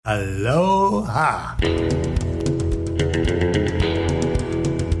Aloha.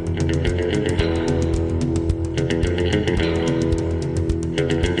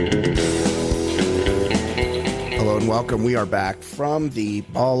 Hello and welcome. We are back from the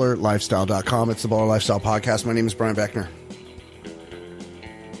ballerlifestyle.com. It's the Baller Lifestyle Podcast. My name is Brian Beckner.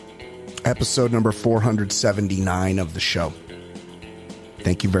 Episode number 479 of the show.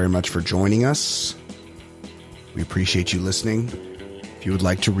 Thank you very much for joining us. We appreciate you listening. If you would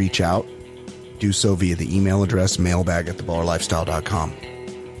like to reach out, do so via the email address mailbag@theballerlifestyle.com.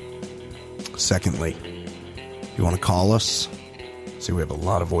 Secondly, if you want to call us, see, we have a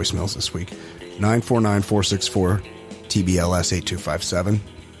lot of voicemails this week. 949-464-TBLS-8257.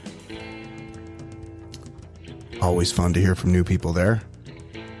 Always fun to hear from new people there.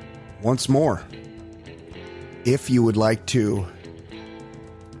 Once more, if you would like to,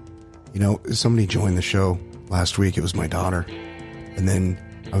 somebody joined the show last week. It was my daughter. And then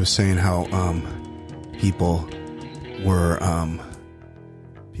I was saying how people were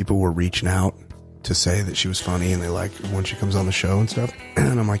reaching out to say that she was funny and they like when she comes on the show and stuff.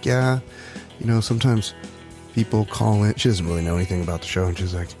 And I'm like, yeah, sometimes people call in. She doesn't really know anything about the show. And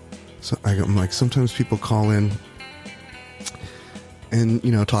she's like, I'm like, sometimes people call in and,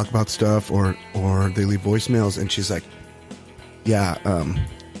 talk about stuff or they leave voicemails. And she's like, yeah,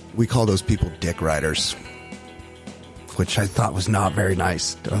 we call those people dick riders, which I thought was not very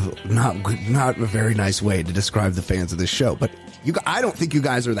nice. Not a very nice way to describe the fans of this show. But I don't think you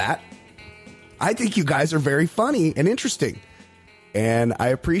guys are that. I think you guys are very funny and interesting. And I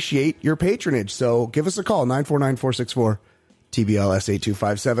appreciate your patronage. So give us a call,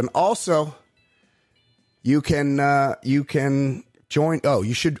 949-464-TBLS-8257. Also, you can join. Oh,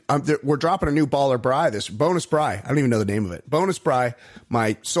 you should. We're dropping a new Baller Bri, this Bonus Bri. I don't even know the name of it. Bonus Bri,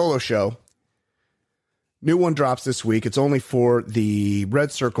 my solo show. New one drops this week. It's only for the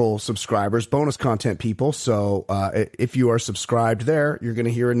Red Circle subscribers, bonus content people. So if you are subscribed there, you're going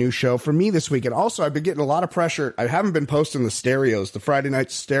to hear a new show from me this week. And also, I've been getting a lot of pressure. I haven't been posting the stereos, the Friday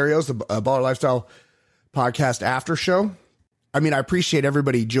night stereos, the Baller Lifestyle Podcast after show. I mean, I appreciate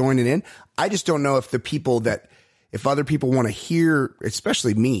everybody joining in. I just don't know if if other people want to hear,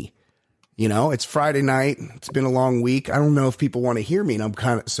 especially me, it's Friday night. It's been a long week. I don't know if people want to hear me. And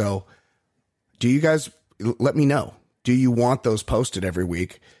so do you guys let me know? Do you want those posted every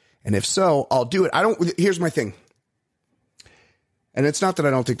week? And if so, I'll do it. Here's my thing. And it's not that I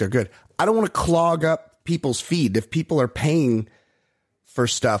don't think they're good. I don't want to clog up people's feed. If people are paying for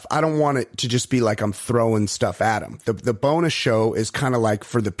stuff, I don't want it to just be like I'm throwing stuff at them. The bonus show is kind of like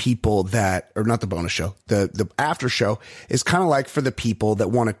for the people or not the bonus show, the after show is kind of like for the people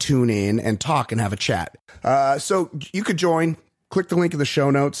that want to tune in and talk and have a chat. So you could join, click the link in the show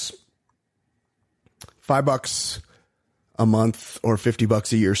notes. $5 a month or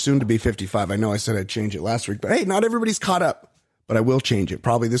 $50 a year, soon to be 55. I know I said I'd change it last week, but hey, not everybody's caught up, but I will change it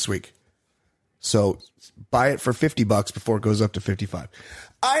probably this week. So buy it for $50 before it goes up to 55.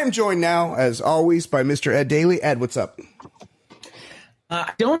 I am joined now, as always, by Mr. Ed Daly. Ed, what's up?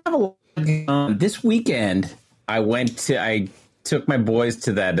 I don't have a lot this weekend. I took my boys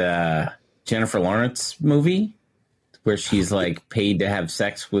to that Jennifer Lawrence movie where she's like paid to have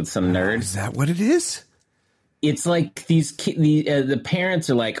sex with some nerd. Is that what it is? It's like the parents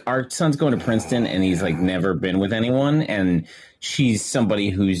are like, our son's going to Princeton and he's like never been with anyone. And she's somebody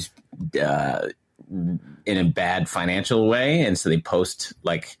who's in a bad financial way. And so they post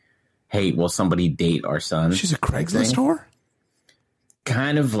like, hey, will somebody date our son? She's a Craigslist whore?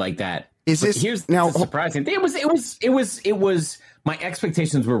 Kind of like that. Is this here's now the surprising thing. It was my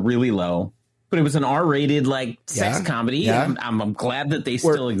expectations were really low. But it was an R-rated sex comedy. Yeah. I'm glad that they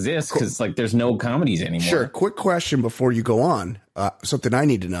still exist because there's no comedies anymore. Sure. Quick question before you go on. Something I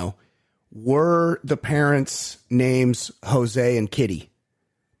need to know: were the parents' names Jose and Kitty?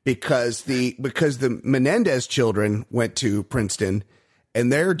 Because the Menendez children went to Princeton, and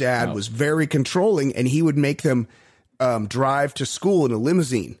their dad was very controlling, and he would make them drive to school in a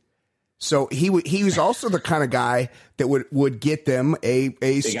limousine. So he was also the kind of guy that would get them a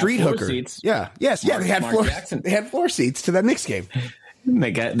street hooker. Seats. Yeah. Yes. Yeah. They had floor seats to that Knicks game.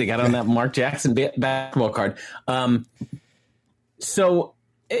 They got on that Mark Jackson basketball card. So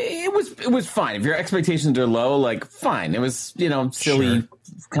it was fine. If your expectations are low, fine. It was, silly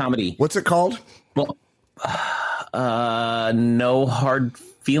comedy. What's it called? Well, No Hard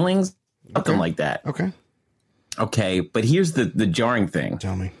Feelings, something like that. Okay. But here's the jarring thing.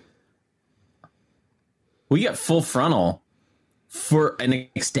 Tell me. We got full frontal for an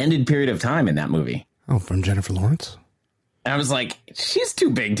extended period of time in that movie. Oh, from Jennifer Lawrence? And I was like, she's too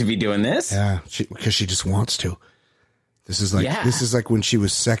big to be doing this. Yeah, because she just wants to. This is like when she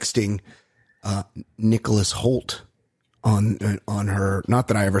was sexting Nicholas Holt on her. Not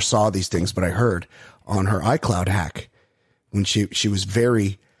that I ever saw these things, but I heard on her iCloud hack when she was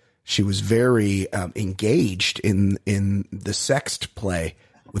very engaged in the sext play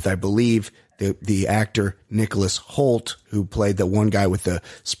with, I believe, the actor Nicholas Holt, who played the one guy with the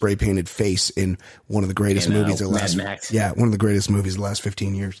spray painted face in one of the greatest movies of the last, one of the greatest movies of the last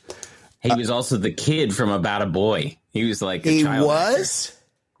 15 years. He was also the kid from About a Boy. He was like a child actor.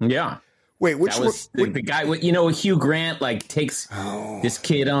 Yeah. Wait, which was the guy? Hugh Grant like takes this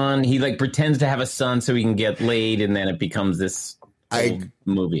kid on. He like pretends to have a son so he can get laid, and then it becomes this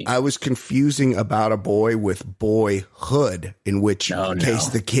movie. I was confusing About a Boy with Boyhood, in which case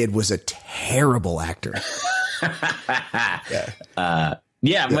the kid was a terrible actor. But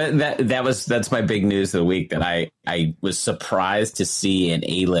that's my big news of the week, that I was surprised to see an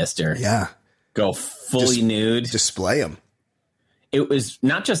A-lister go fully nude. Display him. It was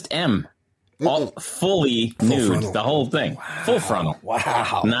not just M. Fully nude, frontal. The whole thing. Wow. Full frontal.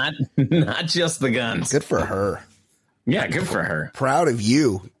 Wow. Not just the guns. Good for her. Yeah, good for her. Proud of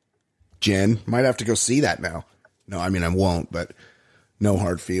you, Jen. Might have to go see that now. No, I mean, I won't, but no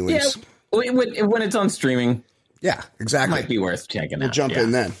hard feelings. Yeah, when it's on streaming. Yeah, exactly. It might be worth checking out. We'll jump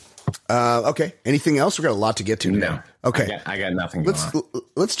in then. Okay. Anything else? We've got a lot to get to today. No. Okay. I got nothing going on.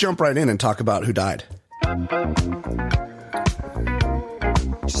 Let's jump right in and talk about who died.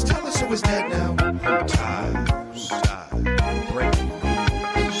 Just tell us who is dead now. Who died? Who died? Breaking.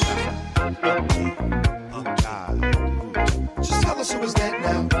 Who died? Just tell us who is dead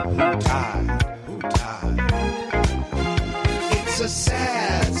now. Who died? Who died? It's a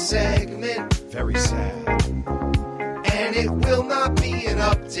sad segment. Very sad. And it will not be an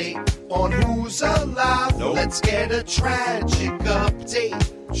update on who's alive. Nope. Let's get a tragic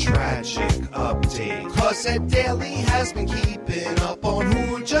update. Cause Ed Daly has been keeping up on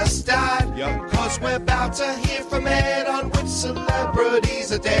who just died. Yep. Cause we're about to hear from Ed on which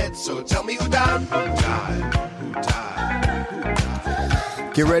celebrities are dead. So tell me who died. Who died? Who died? Who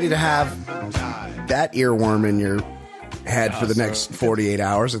died? Get ready to have that earworm in your head for the next 48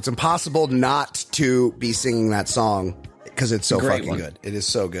 hours. It's impossible not to be singing that song because it's so fucking good. It is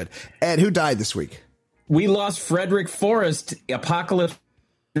so good. Ed, who died this week? We lost Frederick Forrest, Apocalypse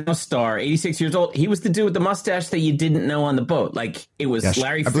star, 86 years old. He was the dude with the mustache that you didn't know on the boat. Like, it was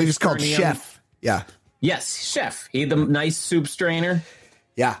Larry. I believe he's called Chef. Yeah. Yes, Chef. He had the nice soup strainer.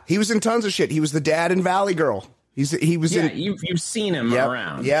 Yeah, he was in tons of shit. He was the dad in Valley Girl. He was in. You've seen him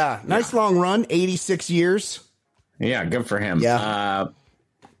around. Yeah, nice long run, 86 years. Yeah, good for him. Yeah.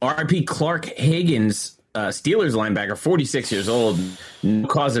 R.I.P. Clark Higgins, Steelers linebacker, 46 years old. No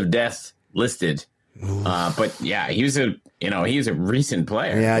cause of death listed. But yeah, he was a recent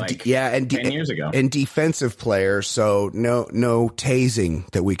player. And 10 years ago, and defensive player. So no tasing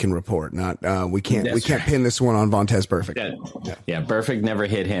that we can report. We can't pin this one on Vontaze Burfict. Yeah, Burfict never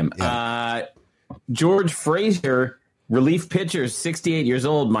hit him. Yeah. George Frazier, relief pitcher, 68 years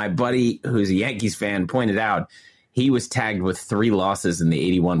old. My buddy, who's a Yankees fan, pointed out he was tagged with 3 losses in the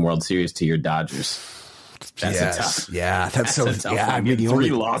 '81 World Series to your Dodgers. That's so tough. Yeah, I mean, the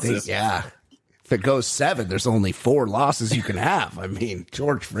 3 losses. If it goes 7, there's only 4 losses you can have. I mean,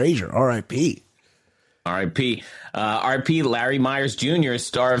 George Frazier, R.I.P. R.I.P. R.I.P. Larry Myers Jr.,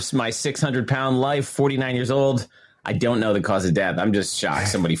 star of My 600-Pound Life, 49 years old. I don't know the cause of death. I'm just shocked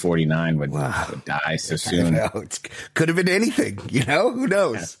somebody 49 would die so soon. It could have been anything, Who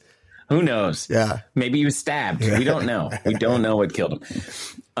knows? Yeah. Who knows? Yeah. Maybe he was stabbed. We don't know. We don't know what killed him.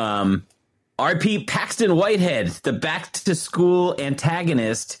 R.I.P. Paxton Whitehead, the back-to-school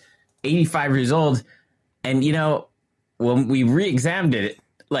antagonist, 85 years old. And, when we re-examined it,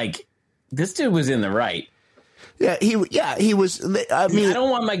 like, this dude was in the right. Yeah, he was. I mean, I don't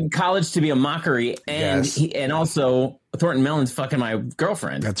want my college to be a mockery. And and also, Thornton Mellon's fucking my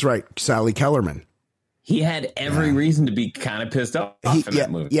girlfriend. That's right. Sally Kellerman. He had every reason to be kind of pissed off in that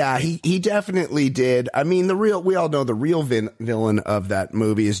movie. Yeah, he definitely did. I mean, we all know the real villain of that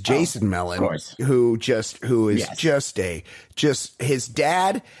movie is Jason Mellon, who his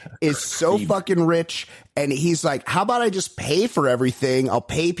dad is so fucking rich, and he's like, how about I just pay for everything? I'll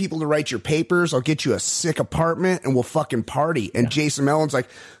pay people to write your papers. I'll get you a sick apartment, and we'll fucking party. And Jason Mellon's like,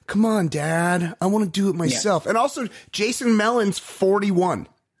 come on, Dad, I want to do it myself. And also, Jason Mellon's 41.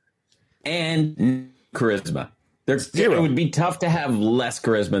 And charisma. It would be tough to have less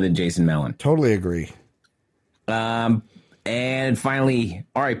charisma than Jason Mellon. Totally agree. And finally,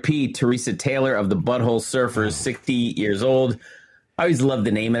 R.I.P. Teresa Taylor of the Butthole Surfers, 60 years old. I always loved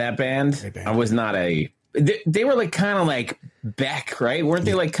the name of that band. I was not they were like kind of like Beck, right? Weren't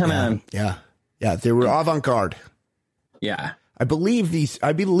they like kind of? Yeah. They were avant-garde. Yeah. I believe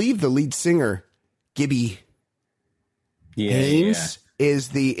the lead singer, Gibby Haynes,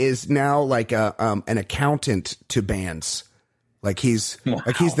 is now like an accountant to bands. Like he's band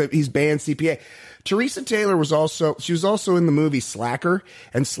CPA. Teresa Taylor was also in the movie Slacker,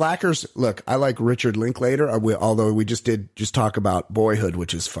 and Slacker's, look, I like Richard Linklater, although we just talk about Boyhood,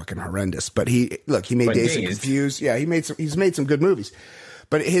 which is fucking horrendous. But he made Dazed and Confused. Yeah, he's made some good movies.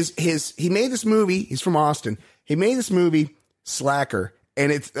 But he made this movie. He's from Austin. He made this movie Slacker,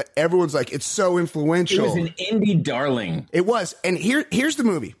 and everyone's like, it's so influential. It was an indie darling. It was. And here's the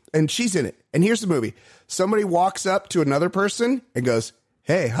movie, and she's in it. And here's the movie. Somebody walks up to another person and goes,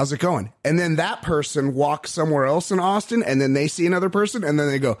 hey, how's it going? And then that person walks somewhere else in Austin, and then they see another person, and then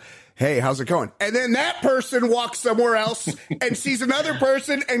they go, hey, how's it going? And then that person walks somewhere else and sees another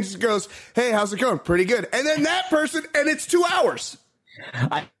person and goes, hey, how's it going? Pretty good. And then that person, and it's 2 hours.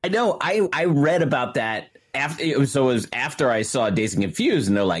 I know. I read about that after it was after I saw Dazed and Confused,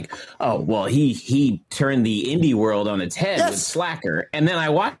 and they're like, oh, well, he turned the indie world on its head with Slacker. And then I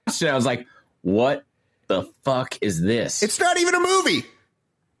watched it. I was like, what the fuck is this? It's not even a movie.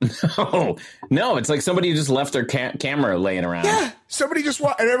 No, it's like somebody just left their camera laying around. Yeah, somebody just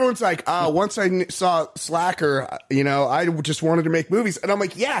and everyone's like, once I saw Slacker, I just wanted to make movies. And I'm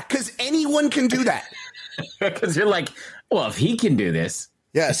like, yeah, because anyone can do that. Because you're like, well, if he can do this.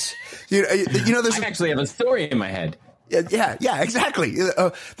 Yes. There's I actually have a story in my head. Yeah, exactly.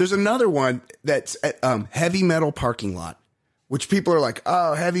 There's another one that's Heavy Metal Parking Lot, which people are like,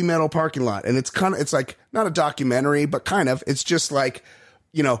 oh, Heavy Metal Parking Lot. And it's like not a documentary, but kind of. It's just like,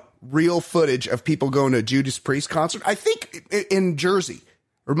 real footage of people going to a Judas Priest concert. I think in Jersey,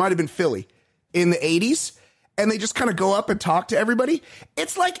 or it might have been Philly, in the 80s. And they just kind of go up and talk to everybody.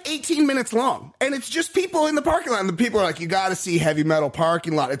 It's like 18 minutes long. And it's just people in the parking lot. And the people are like, you got to see Heavy Metal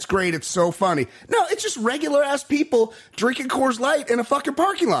Parking Lot. It's great. It's so funny. No, it's just regular ass people drinking Coors Light in a fucking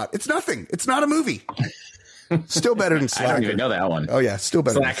parking lot. It's nothing. It's not a movie. Still better than Slacker. I don't even know that one. Oh, yeah. Still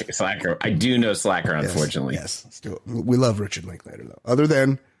better. Slacker. I do know Slacker, unfortunately. Yes. Still, we love Richard Linklater, though. Other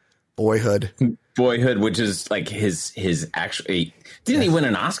than Boyhood. Boyhood, which is like his actually. Didn't he win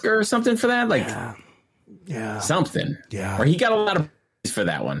an Oscar or something for that? Like, yeah. Something. Yeah. Or he got a lot of praise for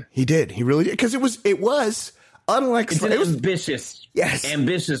that one. He did. He really did. Because it was unlike it was ambitious. Yes.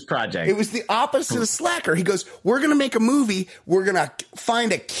 Ambitious project. It was the opposite of Slacker. He goes, we're going to make a movie. We're going to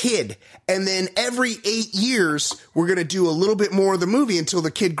find a kid. And then every 8 years, we're going to do a little bit more of the movie until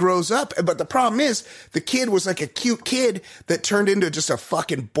the kid grows up. But the problem is, the kid was like a cute kid that turned into just a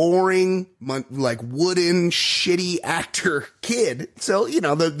fucking boring, like wooden, shitty actor kid. So,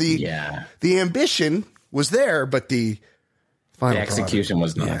 the ambition was there, but the final execution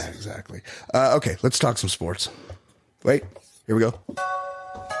was not. Yeah, exactly. Okay, let's talk some sports. Wait, here we go.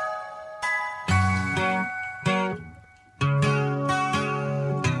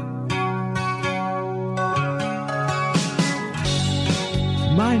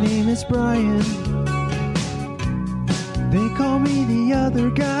 My name is Brian. They call me the other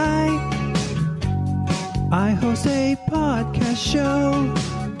guy. I host a podcast show.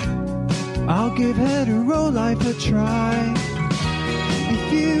 I'll give hetero life a try.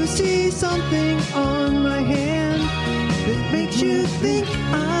 If you see something on my hand that makes you think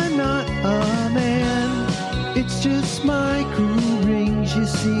I'm not a man, it's just my cool rings, you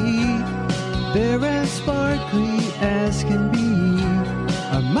see. They're as sparkly as can be.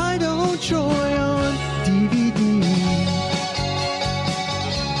 My old Troy on DVD.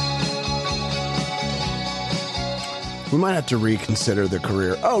 We might have to reconsider the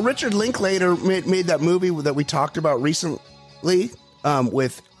career. Oh, Richard Linklater made that movie that we talked about recently,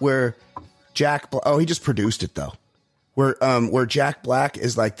 where Jack. He just produced it though. Where Jack Black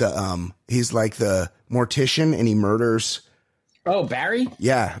is like he's like the mortician and he murders. Oh, Barry?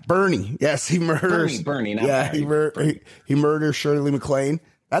 Yeah, Bernie. Yes, he murders Bernie. Not Barry. He murders Shirley MacLaine.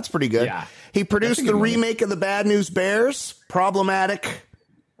 That's pretty good. Yeah, he produced the remake of the Bad News Bears. Problematic.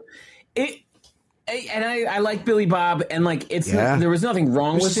 I like Billy Bob, and like there was nothing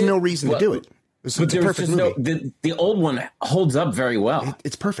wrong with it. There's no reason to do it. It's a perfect movie. The old one holds up very well.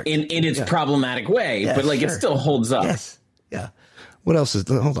 It's perfect in its problematic way, but like it still holds up. Yes. Yeah. What else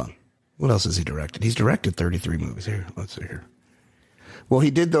hold on. What else has he directed? He's directed 33 movies. Here, let's see here. Well,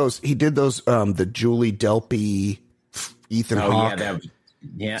 he did those. The Julie Delpy, Ethan Hawke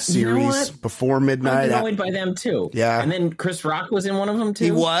series Before Midnight. I'm annoyed by them too. Yeah, and then Chris Rock was in one of them too.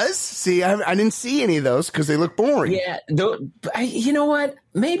 He was. See, I didn't see any of those because they look boring. Yeah, you know what?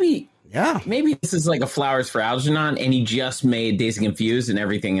 Maybe this is like a Flowers for Algernon, and he just made Dazed and Confused, and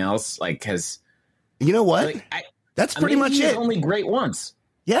everything else has. You know what? That's pretty much it. Only great once.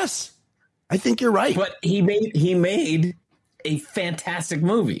 Yes. I think you're right. But he made a fantastic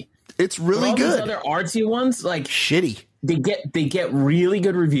movie. It's really all good. These other artsy ones, like Shitty. they get really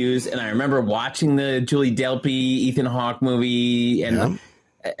good reviews. And I remember watching the Julie Delpy, Ethan Hawke movie, and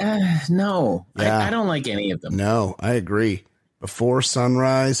no, Yeah. I don't like any of them. No, I agree. Before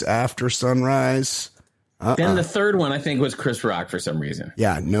Sunrise, After Sunrise. Then the third one, I think, was Chris Rock for some reason.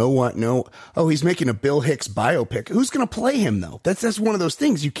 Yeah, no. Oh, he's making a Bill Hicks biopic. Who's going to play him, though? That's one of those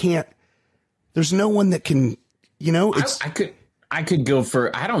things you can't. There's no one that can, it's. I could go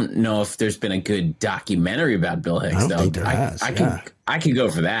for. I don't know if there's been a good documentary about Bill Hicks. I don't think there has. I could go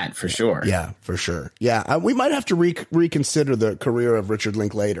for that for sure. Yeah, for sure. Yeah, we might have to reconsider the career of Richard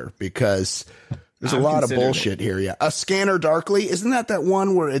Linklater because there's a lot of bullshit here. Yeah, A Scanner Darkly, isn't that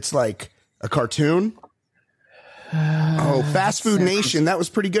one where it's like a cartoon? Fast Food Nation, that was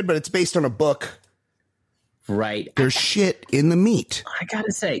pretty good, but it's based on a book. Right. There's shit in the meat. I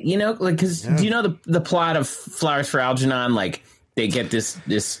gotta say, because do you know the plot of Flowers for Algernon? Like they get this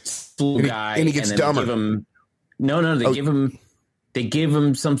little guy, and he gets dumber. They give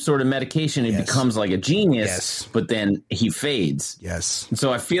him some sort of medication. He becomes like a genius, Yes. but then he fades. Yes. And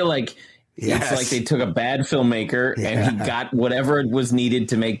so I feel like it's like they took a bad filmmaker and he got whatever was needed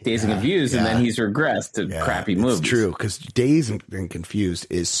to make Dazed and Confused, and then he's regressed to crappy movies. It's true, because Dazed and Confused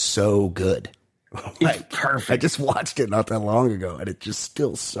is so good. It's perfect. I just watched it not that long ago, and it's just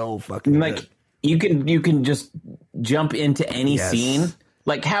still so fucking Like good. you can just jump into any scene.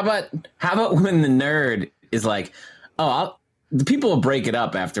 Like how about when the nerd is like, the people will break it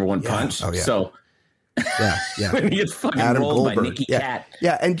up after one punch. Oh, yeah. So Yeah. when he gets fucking Adam rolled Goldberg. by Nicky Cat.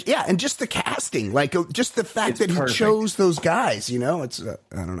 And just the casting, like just the fact that perfect. he chose those guys, it's I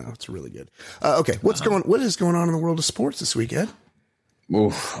don't know, it's really good. Okay, what is going on in the world of sports this weekend?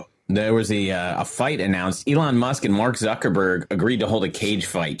 Oof. There was a fight announced. Elon Musk and Mark Zuckerberg agreed to hold a cage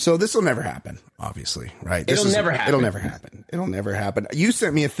fight. So this will never happen, obviously, right? It'll never happen. It'll never happen. You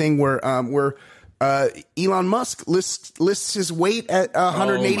sent me a thing where Elon Musk lists his weight at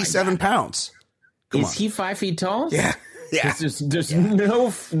 187 pounds. Is he 5 feet tall? Yeah.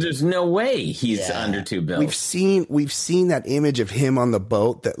 There's no way he's under 2 bills. We've seen that image of him on the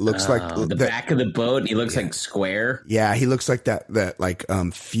boat that looks like the back of the boat. He looks like square. Yeah, he looks like that like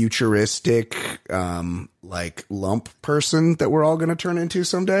futuristic like lump person that we're all going to turn into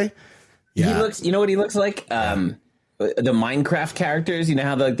someday. Yeah. He looks. You know what he looks like? The Minecraft characters. You know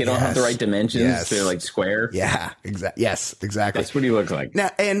how they don't have the right dimensions. Yes. They're like square. Yeah, exactly. Yes, exactly. That's what he looks like.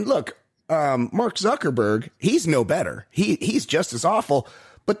 Now, and look, Mark Zuckerberg, he's no better. He's just as awful.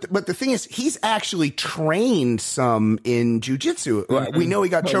 But the thing is, he's actually trained some in jujitsu. We know he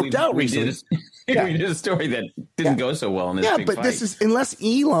got choked out recently. We did a story that didn't go so well in this big fight. This is, unless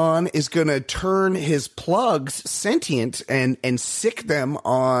Elon is going to turn his plugs sentient and sick them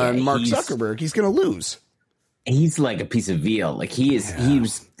on Mark Zuckerberg, he's going to lose. He's like a piece of veal. Like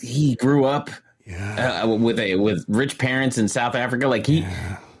he grew up with rich parents in South Africa. Like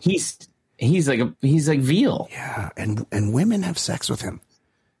he's like veal. Yeah, and women have sex with him.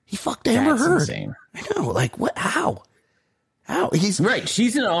 He fucked Amber Heard. Insane. I know. Like what? How? He's right.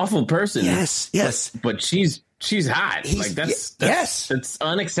 She's an awful person. Yes. But she's hot. That's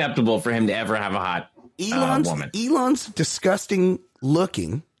unacceptable for him to ever have a hot woman. Elon's disgusting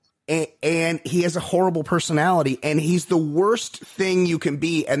looking. And he has a horrible personality, and he's the worst thing you can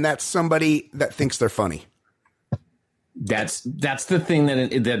be, and that's somebody that thinks they're funny. That's the thing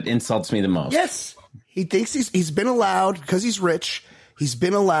that insults me the most. Yes, he thinks he's been allowed, because he's rich. He's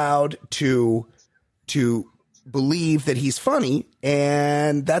been allowed to believe that he's funny,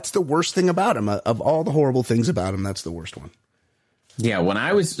 and that's the worst thing about him. Of all the horrible things about him, that's the worst one. Yeah, when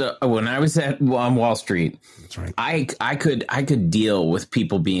I was on Wall Street, that's right. I could deal with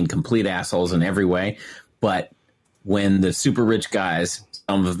people being complete assholes in every way, but when the super rich guys,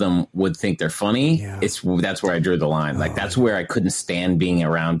 some of them would think they're funny. Yeah. That's where I drew the line. Like that's where I couldn't stand being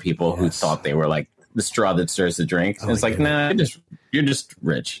around people who thought they were like the straw that stirs the drink. It's like, nah, you're just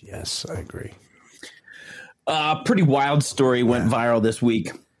rich. Yes, I agree. Pretty wild story went viral this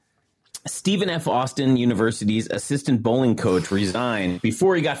week. Stephen F. Austin University's assistant bowling coach resigned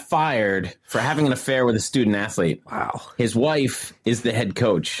before he got fired for having an affair with a student athlete. Wow. His wife is the head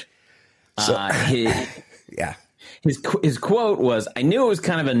coach. His quote was, "I knew it was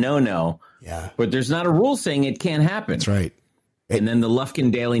kind of a no-no, but there's not a rule saying it can't happen." That's right. And then the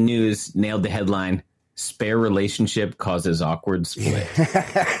Lufkin Daily News nailed the headline, "Spare relationship causes awkward split."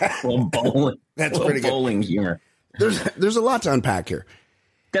 Well, bowling. That's pretty good. Bowling humor. There's a lot to unpack here.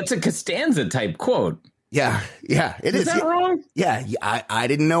 That's a Costanza type quote. Yeah, it is. Is that wrong? Yeah, I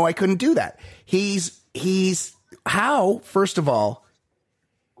didn't know I couldn't do that. He's how, first of all,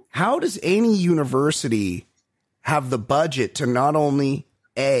 how does any university have the budget to not only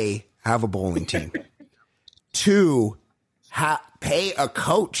A, have a bowling team, 2, pay a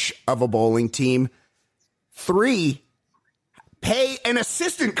coach of a bowling team, 3, pay an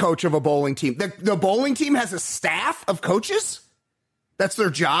assistant coach of a bowling team? The bowling team has a staff of coaches? That's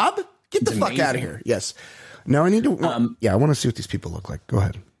their job? Get the fuck out of here. Yes. Now I need to, I want to see what these people look like. Go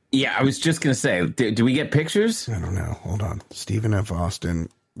ahead. Yeah, I was just going to say, do we get pictures? I don't know. Hold on. Stephen F. Austin.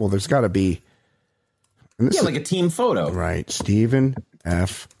 Well, there's got to be. Yeah, like a team photo. Right. Stephen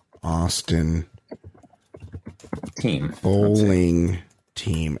F. Austin team. Bowling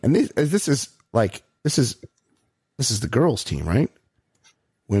team. And this is the girls' team, right?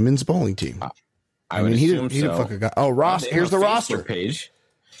 Women's bowling team. I mean, he didn't fuck a guy. Oh, Ross. Here's the roster page.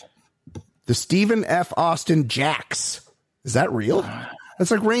 The Stephen F. Austin Jacks. Is that real?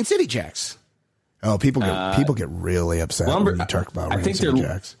 That's like Rain City Jacks. Oh, people get really upset when you talk about Rain City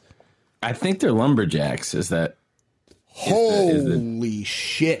Jacks. I think they're lumberjacks. Is that? Holy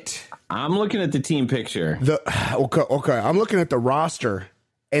shit! I'm looking at the team picture. Okay. I'm looking at the roster,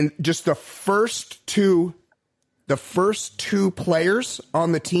 and just the first two players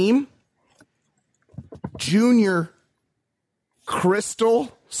on the team. Junior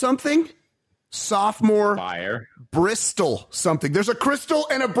Crystal something. Sophomore Buyer. Bristol something. There's a Crystal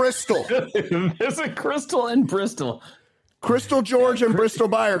and a Bristol. There's a Crystal and Bristol. Crystal George and Bristol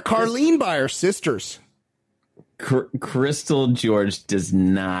Buyer. Carlene Buyer, sisters. Crystal George does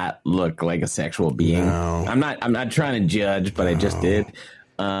not look like a sexual being. No. I'm not trying to judge, but I just did.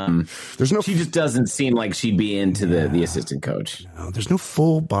 She just doesn't seem like she'd be into the assistant coach. No, there's no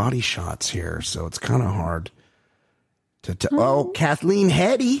full body shots here, so it's kind of hard. Kathleen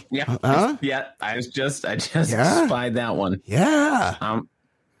Hetty. Yeah. Yeah. I just spied that one. Yeah.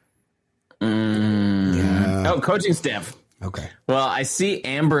 Oh, coaching staff. Okay. Well, I see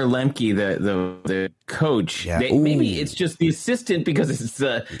Amber Lemke, the coach. Yeah. Maybe it's just the assistant because it's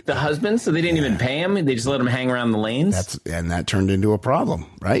the husband, so they didn't even pay him. They just let him hang around the lanes. That turned into a problem,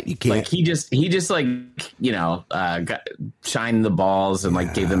 right? You can't. Like he just got shined the balls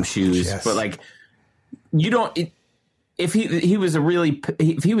and gave them shoes, yes. But you don't. If he was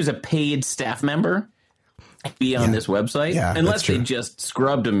a paid staff member, he'd be on this website, unless they just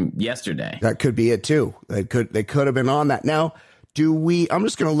scrubbed him yesterday. That could be it too. They could have been on that. Now, I'm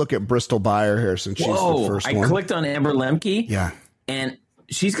just going to look at Bristol Buyer here since she's the first one. I clicked on Amber Lemke. Yeah. And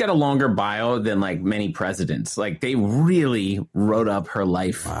she's got a longer bio than many presidents. They really wrote up her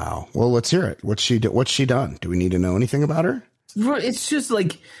life. Wow. Well, let's hear it. What's she done? Do we need to know anything about her? It's just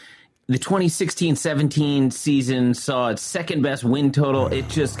the 2016-17 season saw its second best win total. It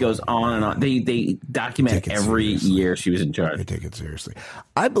just goes on and on. They document every year she was in charge. They take it seriously.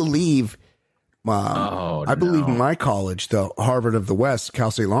 I believe my college, the Harvard of the West,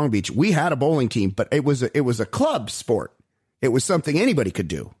 Cal State Long Beach, we had a bowling team, but it was a club sport. It was something anybody could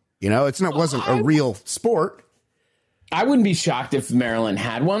do. It wasn't a real sport. I wouldn't be shocked if Maryland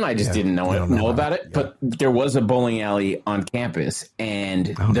had one. I just didn't know about it. Yeah. But there was a bowling alley on campus,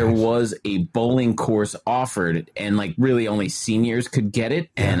 and there was a bowling course offered, and really only seniors could get it.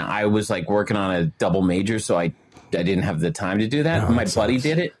 Yeah. And I was working on a double major, so I didn't have the time to do that. My buddy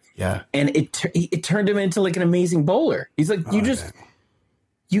did it. Yeah, and it turned him into an amazing bowler. He's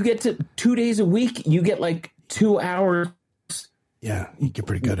you get to 2 days a week, you get 2 hours. Yeah, you get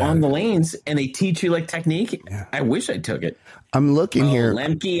pretty good on the lanes, and they teach you technique. Yeah. I wish I took it. I'm looking here.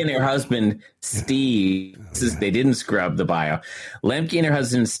 Lemke and her husband Steve. They didn't scrub the bio. Lemke and her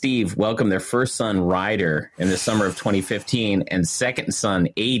husband Steve welcomed their first son Ryder in the summer of 2015, and second son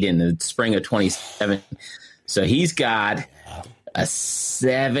Aiden in the spring of 2017. So he's got a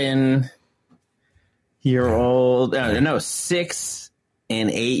 7-year-old, 6 and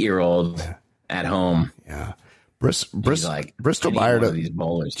 8-year-old at home. Yeah. Bristol Buyer, these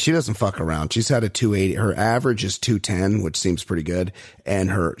bowlers. She doesn't fuck around. She's had a 280. Her average is 210, which seems pretty good.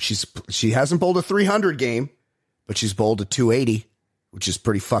 And she hasn't bowled a 300 game, but she's bowled a 280, which is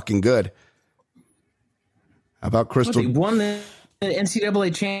pretty fucking good. How about Crystal? They won the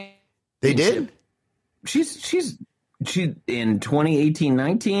NCAA championship. They did. She's in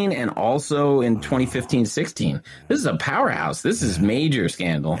 2018-19 and also in 2015-16. This is a powerhouse. This is major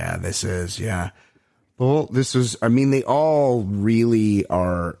scandal. Yeah, this is. Yeah. Well, they all really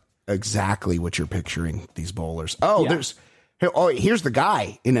are exactly what you're picturing, these bowlers. Here's the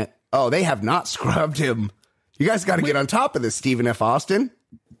guy in it. Oh, they have not scrubbed him. You guys got to get on top of this, Stephen F. Austin.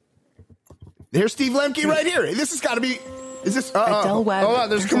 Here's Steve Lemke right here. This has got to be, is this, hold on,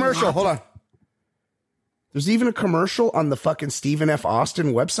 there's a commercial. Hold on. There's even a commercial on the fucking Stephen F.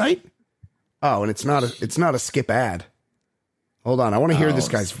 Austin website. Oh, and it's not a skip ad. Hold on. I want to hear Oh, this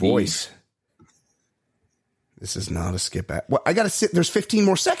guy's Steve. voice. This is not a skip at. Well, I got to sit. There's 15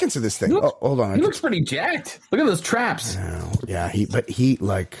 more seconds of this thing. Look, hold on. He looks pretty jacked. Look at those traps. Yeah, he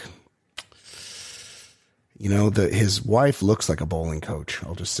like, his wife looks like a bowling coach.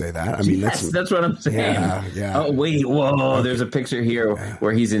 I'll just say that. I mean, Yes, that's what I'm saying. Yeah. Oh, wait. Whoa. There's a picture here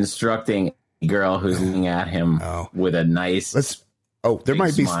where he's instructing a girl who's looking at him with a nice. There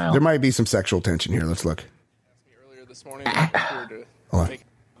might smile. be some sexual tension here. Let's look. Earlier this morning, we were to Hold on. make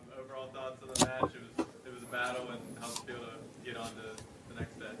Overall thoughts of the match. It was a battle, and how does it feel to get on to the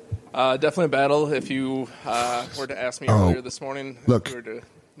next set? definitely a battle. If you were to ask me earlier this morning, look. if we were to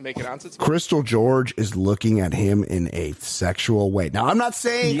make it on to Crystal George is looking at him in a sexual way. Now, I'm not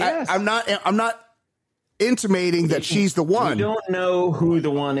saying Yes. I'm not intimating that she's the We one. don't know who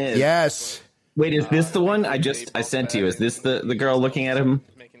the one is. Yes, Wait, is this the one I sent to you? Is this the girl looking at him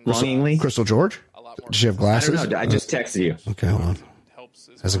longingly? Crystal George. a lot more Does she have I glasses? don't know. I just texted you. Okay, hold on. helps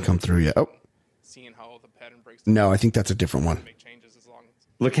as Hasn't well come as through yet. Oh, seeing how the pattern breaks no, I think that's a different one. make changes as long as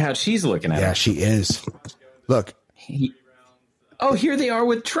Look how she's looking at Yeah, him. she is. Look. Oh, here they are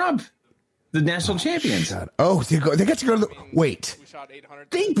with Trump, the national champions. God. Oh, they get to go to the. Wait. we shot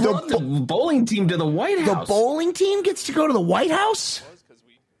 800 They brought the bowling team to the White The House. bowling team gets to go to the White House? because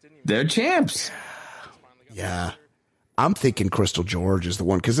we didn't even They're champs. Yeah. I'm thinking Crystal George is the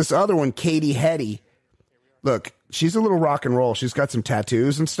one because this other one, Katie Hetty, look, she's a little rock and roll. She's got some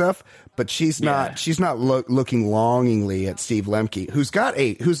tattoos and stuff, but she's not. Yeah. She's not looking longingly at Steve Lemke, who's got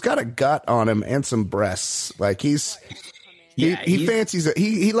a gut on him and some breasts. Like he he's- fancies it.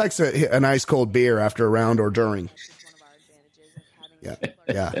 He likes an ice cold beer after a round or during.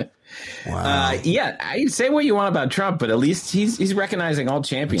 Yeah. Wow. Yeah, I say what you want about Trump, but at least he's recognizing all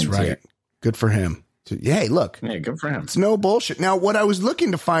champions That's right. here. Good for him. So, hey, look. Yeah, good for him. It's no bullshit. Now, what I was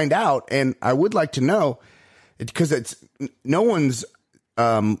looking to find out, and I would like to know, because it's no one's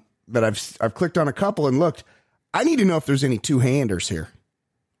that I've clicked on a couple and looked. I need to know if there's any two-handers here,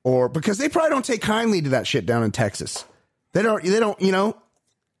 or because they probably don't take kindly to that shit down in Texas. They don't.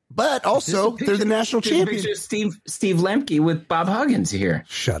 But also, they're the national There's a champion. picture of Steve Lemke with Bob Huggins here.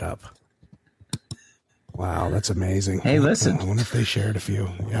 Shut up. Wow, that's amazing. Hey, listen. I wonder if they shared a few.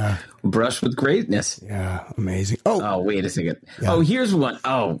 Yeah, Brush with greatness. yeah, amazing. Oh, Oh, wait a second. Oh, here's one.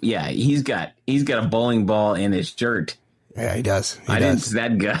 Oh, yeah, he's got a bowling ball in his shirt. yeah, he does. He I didn't does. see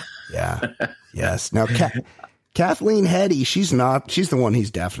that guy. Yeah. Yes. Now, Kathleen Hetty, she's the one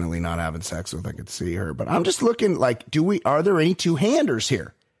he's definitely not having sex with. I could see her, but I'm just looking like, are there any two-handers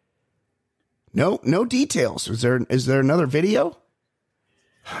here? No details. Is there another video?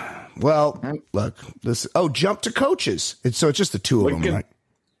 Well, look, jump to coaches. It's just the two of them, right?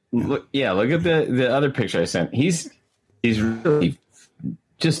 Look at the other picture I sent. He's really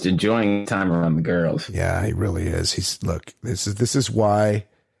just enjoying time around the girls. Yeah, he really is. This is why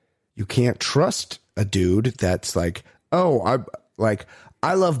you can't trust a dude that's like, oh,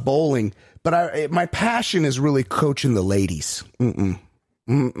 I love bowling, but my passion is really coaching the ladies.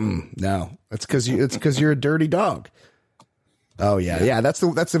 No, it's because you're a dirty dog. Oh yeah. That's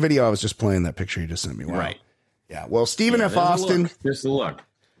the video I was just playing. That picture you just sent me. Wow. Right. Yeah. Well, Stephen F. There's a Austin. look. Just a look.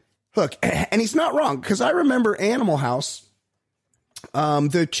 Look, and he's not wrong because I remember Animal House.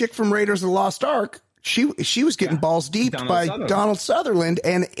 The chick from Raiders of the Lost Ark. She was getting balls deep by Donald Sutherland,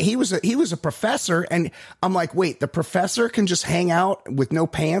 and he was a professor. And I'm like, wait, the professor can just hang out with no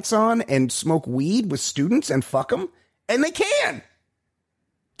pants on and smoke weed with students and fuck them, and they can.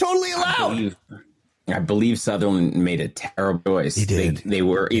 Totally allowed. I believe Sutherland made a terrible choice. He did. They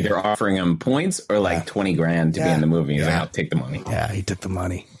were either offering him points or like 20 grand to be in the movie. He's like, I'll take the money. Yeah, he took the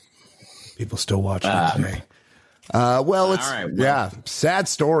money. People still watching it today. Well, it's all right, sad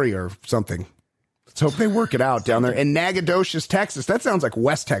story or something. Let's hope they work it out down there in Nacogdoches, Texas. That sounds like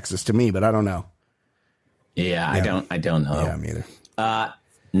West Texas to me, but I don't know. Yeah, I don't know. Yeah, me either.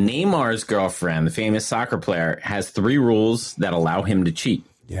 Neymar's girlfriend, the famous soccer player, has 3 rules that allow him to cheat.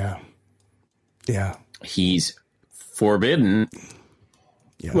 Yeah. Yeah. He's forbidden.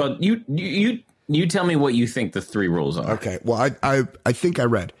 Yeah. Well, you tell me what you think the 3 rules are. Okay. Well, I think I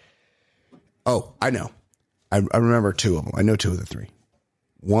read. Oh, I know. I remember 2 of them. I know 2 of the 3.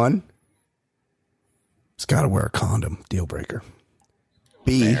 1, it's got to wear a condom. Deal breaker.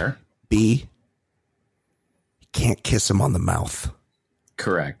 Fair. B, you can't kiss him on the mouth,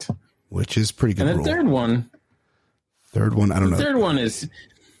 Correct. which is pretty good And the rule. third one, I don't know. third one is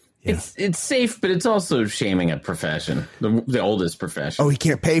it's safe, but it's also shaming a profession, the oldest profession. Oh, he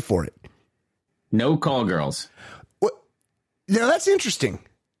can't pay for it. No call girls. What? Now that's interesting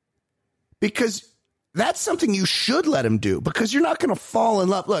because that's something you should let him do because you're not going to fall in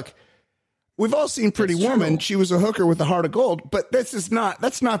love. Look, We've all seen Pretty That's Woman. true. She was a hooker with a heart of gold, but that's not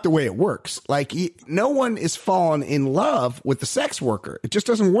the way it works. Like, no one is falling in love with the sex worker. It just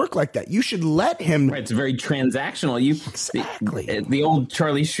doesn't work like that. You should let him. Right, it's very transactional. Exactly. The old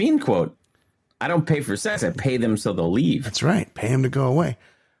Charlie Sheen quote: "I don't pay for sex; I pay them so they'll leave." That's right. Pay him to go away.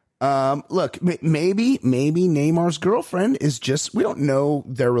 Look, maybe Neymar's girlfriend is just, we don't know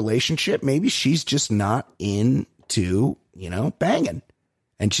their relationship. Maybe she's just not into, banging.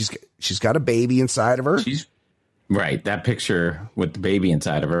 And she's got a baby inside of her. She's right. That picture with the baby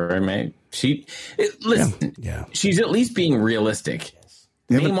inside of her, man. Listen, Yeah. she's at least being realistic.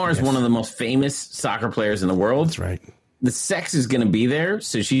 Neymar is one of the most famous soccer players in the world. That's right. The sex is going to be there,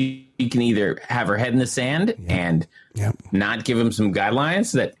 so she can either have her head in the sand and not give him some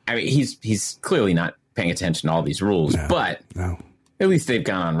guidelines. He's clearly not paying attention to all these rules, but at least they've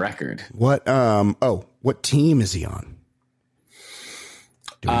gone on record. What team is he on?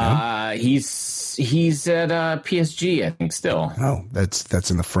 Do we know? He's at PSG, I think, still. Oh,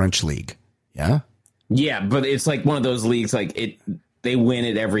 that's in the French league. Yeah. Yeah, but it's like one of those leagues. Like they win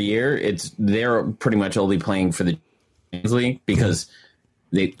it every year. They're pretty much only playing for the Champions League because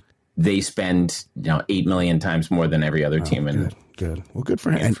they spend 8 million times more than every other team. And good. Well, good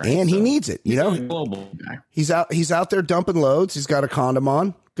for him. And he needs it. He's a global guy. He's out there dumping loads. He's got a condom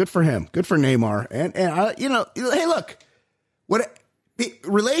on. Good for him. Good for Neymar. And hey, look,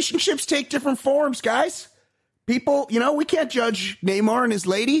 relationships take different forms, guys. People, we can't judge Neymar and his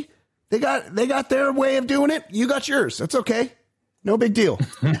lady. They got their way of doing it. You got yours. That's okay. No big deal.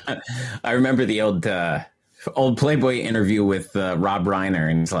 I remember the old Playboy interview with Rob Reiner,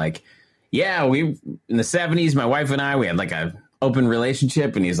 and it's like, yeah, in the 70s, my wife and I, we had like a open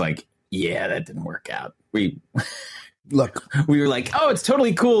relationship, and he's like, yeah, that didn't work out. We were like, oh, it's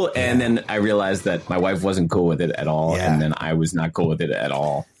totally cool. And then I realized that my wife wasn't cool with it at all. Yeah. And then I was not cool with it at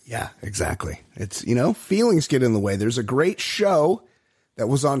all. Yeah, exactly. It's, feelings get in the way. There's a great show that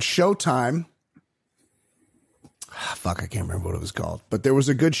was on Showtime. Fuck, I can't remember what it was called. But there was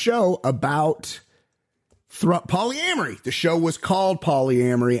a good show about polyamory. The show was called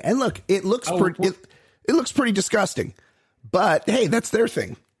Polyamory. And look, it looks it looks pretty disgusting. But hey, that's their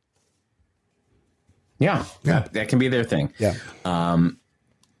thing. Yeah, that can be their thing. Yeah.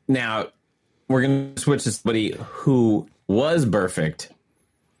 Now, we're going to switch to somebody who was perfect.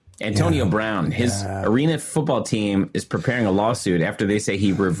 Antonio Brown, his arena football team is preparing a lawsuit after they say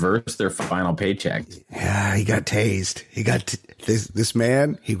he reversed their final paycheck. Yeah, he got tased. He got this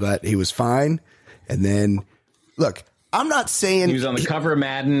man. He was fine. And then, look, I'm not saying he was on the cover of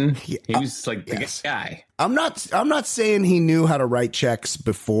Madden. He was like the guy. I'm not saying he knew how to write checks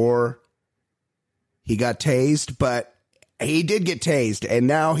before he got tased, but he did get tased, and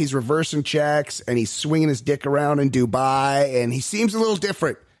now he's reversing checks, and he's swinging his dick around in Dubai, and he seems a little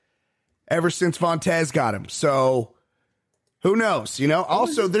different ever since Vontez got him. So who knows?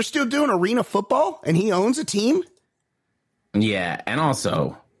 Also, they're still doing arena football, and he owns a team. Yeah, and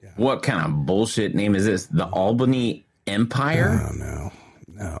also, what kind of bullshit name is this? The Albany Empire? Oh,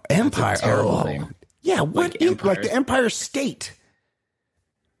 no. Empire. That's a terrible name. Yeah, what? Like the Empire State.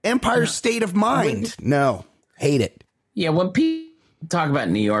 Empire State of Mind. No, hate it. Yeah, when people talk about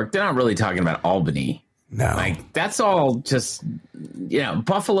New York, they're not really talking about Albany. No. Like, that's all just,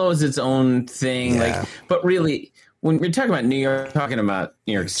 Buffalo is its own thing. Yeah. But really, when we're talking about New York, we're talking about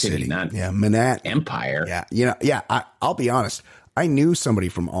New York City, not Manhattan. Empire. Yeah. I'll be honest. I knew somebody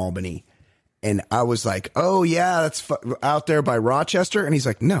from Albany, and I was like, oh, yeah, that's out there by Rochester. And he's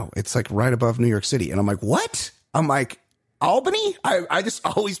like, no, it's like right above New York City. And I'm like, what? I'm like, Albany? I just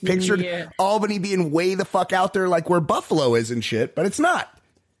always pictured Albany being way the fuck out there, like where Buffalo is and shit, but it's not.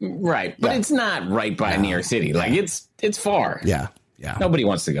 Right, but it's not right by New York City. Like, it's far. Yeah. Nobody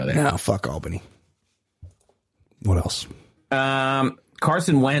wants to go there. No, fuck Albany. What else?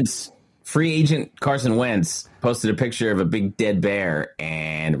 Carson Wentz, free agent Carson Wentz, posted a picture of a big dead bear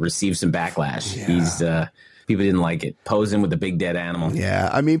and received some backlash. Yeah. People didn't like it. Posing with a big dead animal. Yeah,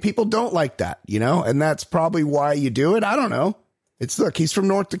 I mean, people don't like that, and that's probably why you do it. I don't know. Look, he's from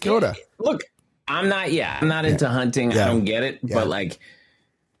North Dakota. Look, I'm not into hunting. I don't get it. Yeah. But, like,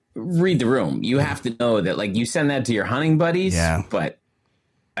 read the room. You have to know that, like, you send that to your hunting buddies. Yeah. But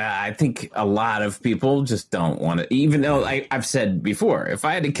I think a lot of people just don't want to, even though I've said before, if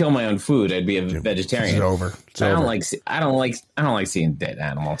I had to kill my own food, I'd be a vegetarian. It's over. I don't like seeing dead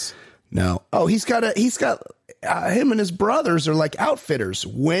animals. No. Oh, he's got him and his brothers are like outfitters.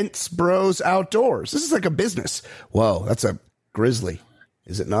 Wentz Bros Outdoors. This is like a business. Whoa, that's a grizzly,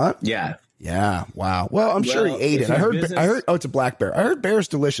 is it not? Yeah. Yeah. Wow. Well, I'm sure he ate it. I heard. Oh, it's a black bear. I heard bear's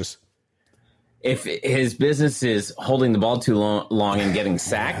delicious. if his business is holding the ball too long and getting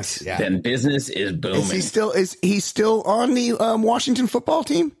sacked, Yeah. then business is booming. Is he still on the Washington football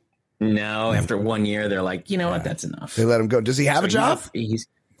team? No, after 1 year, they're like, you know what? That's enough. They let him go. Does he have a job? He's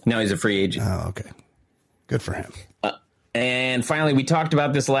a free agent. Oh, okay. Good for him. And finally, we talked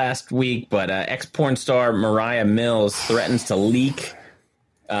about this last week, but ex-porn star Mariah Mills threatens to leak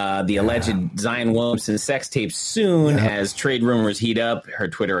the alleged Zion Williamson sex tape soon as trade rumors heat up. Her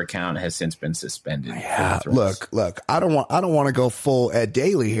Twitter account has since been suspended. Yeah, look. I don't want to go full Ed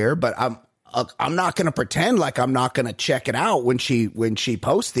Daly here, but I'm not going to pretend like I'm not going to check it out when she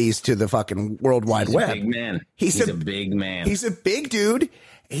posts these to the fucking World Wide Web. He's a big man. He's a big man. He's a big dude.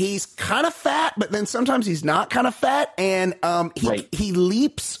 He's kind of fat, but then sometimes he's not kind of fat, and he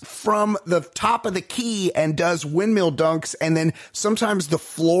leaps from the top of the key and does windmill dunks, and then sometimes the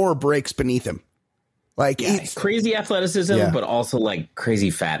floor breaks beneath him. Like it's crazy athleticism, but also like crazy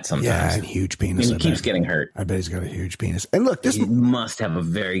fat sometimes. Yeah, and huge penis. And he keeps getting hurt. I bet he's got a huge penis. And look, he must have a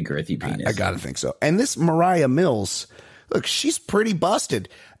very girthy penis. I gotta think so. And this Mariah Mills, look, she's pretty busted.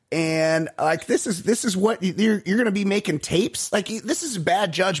 And like this is what you're going to be making tapes. Like this is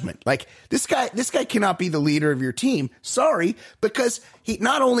bad judgment. Like this guy cannot be the leader of your team. Sorry, because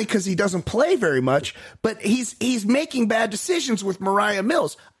not only because he doesn't play very much, but he's making bad decisions with Mariah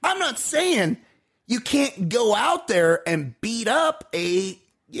Mills. I'm not saying you can't go out there and beat up a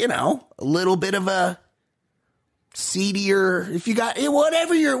little bit of a seedier, if you got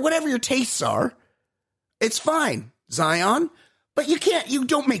whatever your tastes are, it's fine, Zion. But you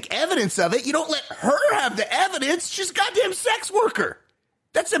don't make evidence of it. You don't let her have the evidence. She's a goddamn sex worker.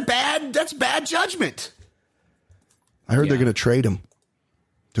 That's bad judgment. I heard they're going to trade him.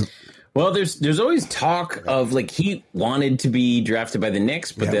 Well, there's always talk of like he wanted to be drafted by the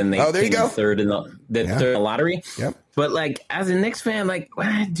Knicks, but then they came third in the lottery. Yep. But like as a Knicks fan, like,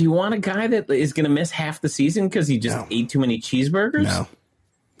 do you want a guy that is going to miss half the season because he just ate too many cheeseburgers?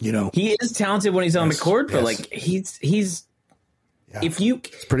 No. He is talented when he's on the court, but like he's if you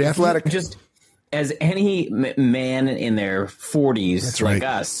it's pretty athletic, just as any man in their 40s like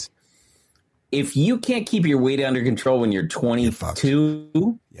us. If you can't keep your weight under control when you're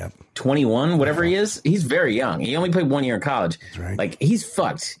 22, 21, whatever he is, he's very young. He only played 1 year in college. That's right. Like he's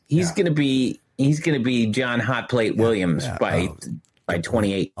fucked. He's gonna be John Hot Plate Williams by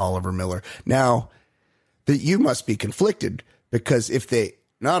 28. Oliver Miller. Now that you must be conflicted because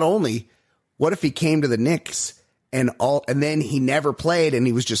what if he came to the Knicks and then he never played and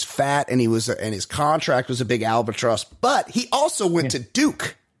he was just fat and his contract was a big albatross, but he also went to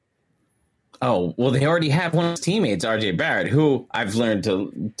Duke. Oh, well, they already have one of his teammates, RJ Barrett, who I've learned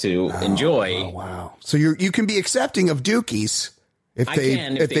to enjoy. Oh, wow. So you can be accepting of Dukies if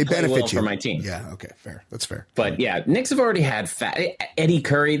they benefit you for my team. Yeah, okay, fair. That's fair. But yeah, Knicks have already had fat Eddie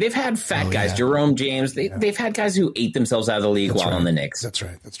Curry. They've had fat guys, Jerome James. They've had guys who ate themselves out of the league on the Knicks. That's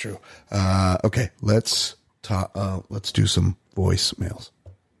right. That's true. Okay, let's do some voicemails.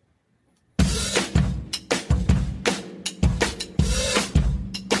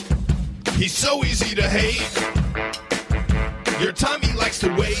 He's so easy to hate. Your time he likes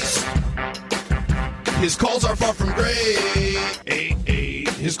to waste. His calls are far from great.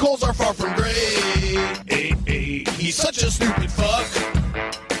 His calls are far from great. He's such a stupid fuck.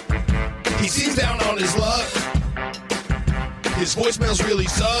 He seems down on his luck. His voicemails really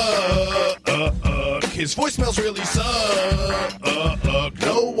suck. His voicemails really suck.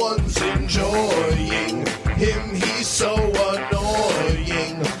 No one's enjoying him. He's so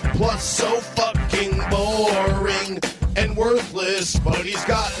annoying. Plus so fucking boring and worthless, but he's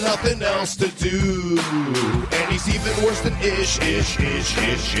got nothing else to do. And he's even worse than ish. His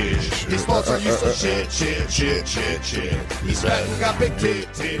thoughts are useless shit. He's fat and got big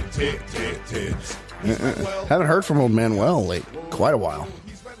tits. Haven't heard from old Manuel late quite a while.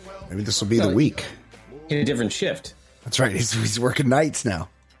 Maybe this will be the week. In a different shift. That's right. He's working nights now.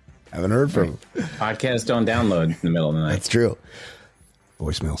 Haven't heard from him. Podcasts don't download in the middle of the night. That's true.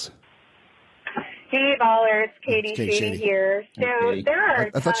 Voicemails. Hey, ballers. Katie Shady here. So there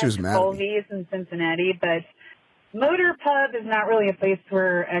are I thought she was mad at me. Culvies in Cincinnati, but Motor Pub is not really a place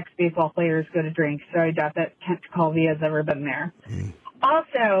where ex-baseball players go to drink, so I doubt that Kent Colby has ever been there.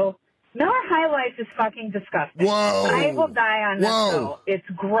 Also, Miller High Life is fucking disgusting. Whoa. I will die on this hill. It's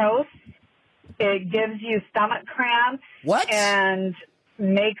gross. It gives you stomach cramps. What? And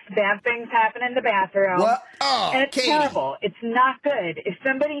makes bad things happen in the bathroom. What? Oh, and it's Katie. terrible. It's not good. If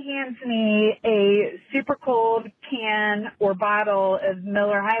somebody hands me a super cold can or bottle of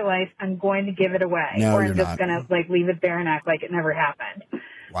Miller High Life, I'm going to give it away. No, or you're I'm just not. going to leave it there and act like it never happened.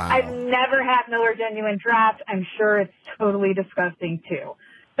 Wow. I've never had Miller Genuine Draft. I'm sure it's totally disgusting too.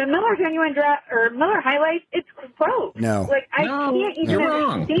 But Miller Genuine Draft or Miller Highlight, it's gross. No. Like I can't even you're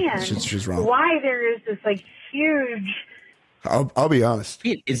wrong. understand She's wrong. why there is this like huge. I'll be honest.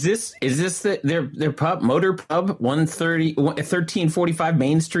 Wait, is this their pub, Motor Pub, 1345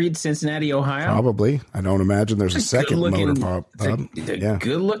 Main Street, Cincinnati, Ohio? Probably. I don't imagine there's a second motor pub. Yeah.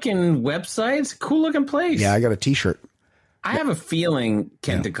 Good looking websites, cool looking place. Yeah, I got a T-shirt. I have a feeling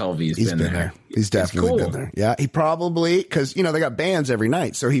Kent DeCulvey's He's been there. He's definitely cool. been there. Yeah, he probably, because they got bands every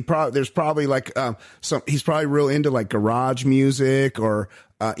night, so there's probably like he's probably real into like garage music, or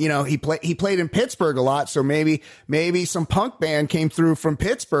he played in Pittsburgh a lot, so maybe some punk band came through from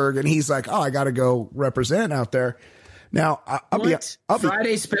Pittsburgh, and he's like, oh, I got to go represent out there. Now I'll be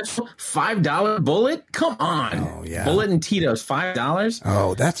Friday special $5 Bullet. Come on, oh yeah, Bullet and Tito's $5.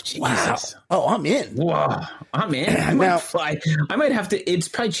 Oh, that's Jesus. Wow. Oh, I'm in. Whoa, I'm in. I might fly. I might have to. It's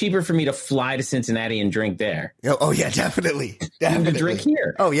probably cheaper for me to fly to Cincinnati and drink there. Oh yeah, definitely. To drink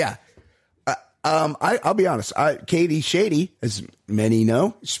here. Oh yeah. I'll be honest. Katie Shady, as many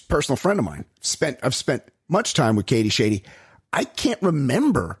know, is a personal friend of mine. I've spent much time with Katie Shady. I can't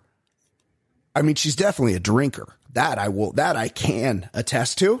remember. I mean, she's definitely a drinker. That I can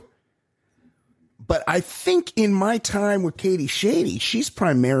attest to. But I think in my time with Katie Shady, she's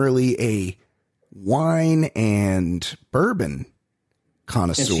primarily a wine and bourbon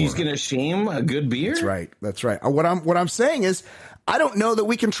connoisseur. And she's gonna shame a good beer. That's right. What I'm saying is, I don't know that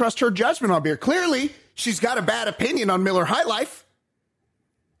we can trust her judgment on beer. Clearly, she's got a bad opinion on Miller High Life.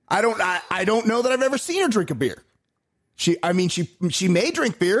 I don't know that I've ever seen her drink a beer. She may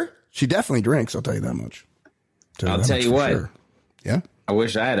drink beer. She definitely drinks. I'll tell you that much. I'll tell you what. Sure. Yeah. I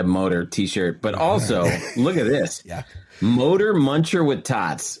wish I had a Motor t-shirt, but also look at this. Yeah. Motor Muncher with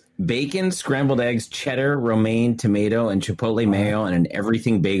tots. Bacon, scrambled eggs, cheddar, romaine, tomato, and chipotle mayo, and an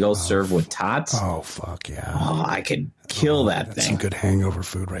everything bagel served with tots. Oh, fuck yeah. Oh, I could kill that That's thing. some good hangover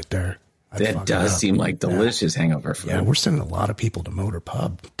food right there. That does seem like delicious hangover food. Yeah, we're sending a lot of people to Motor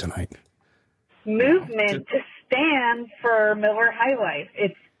Pub tonight. Movement to stand for Miller High Life.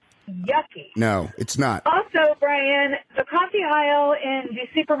 It's yucky. No, it's not. Also, Brian, the coffee aisle in the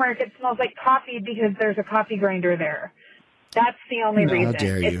supermarket smells like coffee because there's a coffee grinder there. That's the only reason. How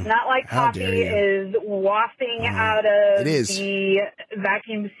dare you. It's not like How coffee dare you. is wafting out of It is. the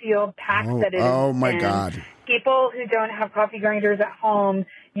vacuum sealed pack that it is. Oh my in. God. People who don't have coffee grinders at home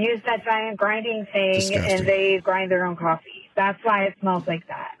use that giant grinding thing Disgusting. and they grind their own coffee. That's why it smells like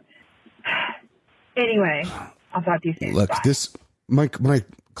that. Anyway, I'll talk to you soon. Look, Bye. my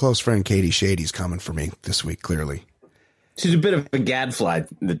close friend Katie Shady's coming for me this week, clearly. She's a bit of a gadfly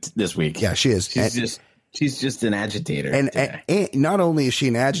this week. Yeah, she is. She's just an agitator. And not only is she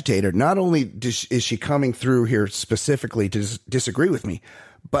an agitator, not only is she coming through here specifically to disagree with me,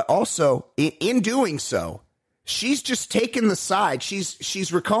 but also in doing so, she's just taken the side.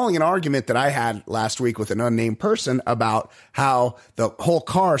 She's recalling an argument that I had last week with an unnamed person about how the whole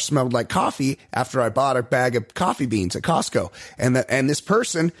car smelled like coffee after I bought a bag of coffee beans at Costco. And this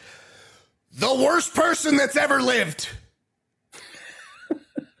person, the worst person that's ever lived.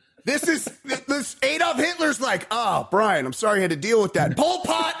 This Adolf Hitler's like, oh, Brian, I'm sorry you had to deal with that. Pol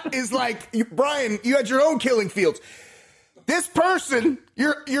Pot is like, Brian, you had your own killing fields. This person,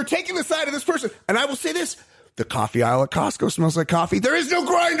 you're taking the side of this person. And I will say this, the coffee aisle at Costco smells like coffee. There is no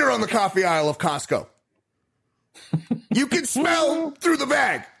grinder on the coffee aisle of Costco. You can smell through the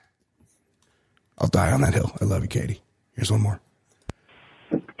bag. I'll die on that hill. I love you, Katie. Here's one more.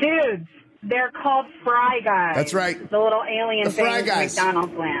 Dudes, they're called Fry Guys. That's right. The little alien The Fry things Guys.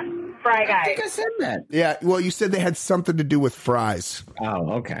 McDonald's land. Fry I Guys. think I said that. Yeah, well, you said they had something to do with fries.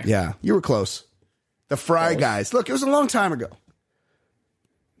 Oh, okay. Yeah, you were close. The Fry Guys. Look, it was a long time ago.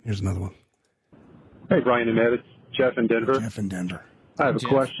 Here's another one. Hey, Brian and Ed, it's Jeff in Denver. Jeff in Denver. I have a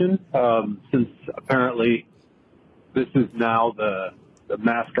question. Since apparently this is now the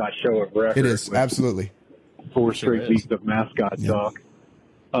mascot show of record. It is, with absolutely. 4 straight weeks of mascot talk.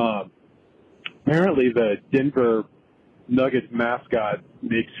 Apparently the Denver Nuggets mascot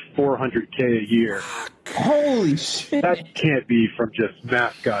makes $400K a year. Holy shit. That can't be from just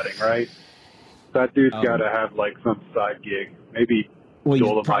mascotting, right? That dude's got to have like some side gig. Maybe Well, he's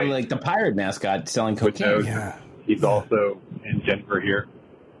Dolomite. probably like the pirate mascot selling Who cocaine. knows? Yeah. He's also in Denver here.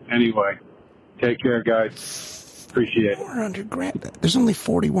 Anyway, take care, guys. Appreciate it. 400 grand. There's only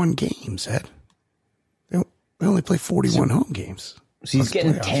 41 games, Ed. They only play 41 home games. So he's Plus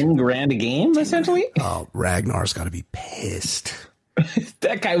getting playoffs. 10 grand a game, essentially? Oh, Ragnar's got to be pissed.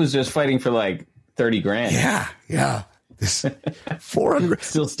 That guy was just fighting for like 30 grand. Yeah. This 400.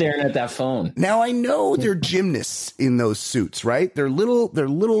 Still staring at that phone. Now I know they're gymnasts in those suits, right? They're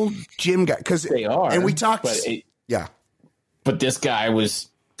little gym guys. Because They are. and we talked. But yeah. But this guy was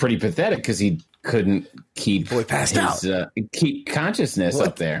pretty pathetic because he couldn't keep passed out. Keep consciousness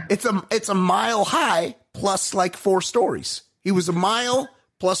up there. It's a mile high plus like 4 stories. He was a mile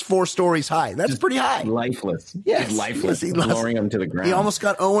plus 4 stories high. That's pretty high. Lifeless. Yes, Just lifeless, yes, lowering him to the ground. He almost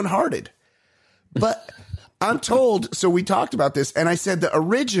got Owen Hearted. But I'm told, so we talked about this, and I said the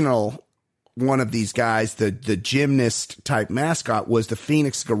original one of these guys, the gymnast type mascot, was the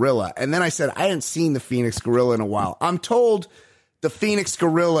Phoenix Gorilla. And then I said, I hadn't seen the Phoenix Gorilla in a while. I'm told the Phoenix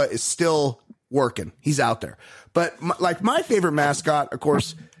Gorilla is still working. He's out there. But my favorite mascot, of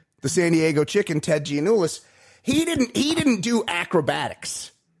course, the San Diego Chicken, Ted Giannoulis, he didn't do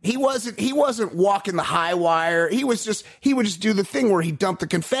acrobatics. He wasn't walking the high wire. He would just do the thing where he dumped the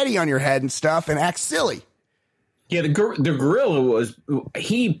confetti on your head and stuff and act silly. Yeah, the gorilla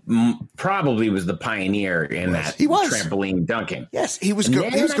probably was the pioneer in that trampoline dunking. Yes, he was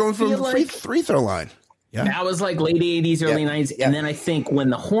going from the free throw line. Yeah. That was like late 80s, early 90s. Yeah. And then I think when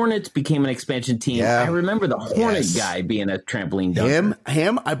the Hornets became an expansion team, I remember the Hornet guy being a trampoline dunker.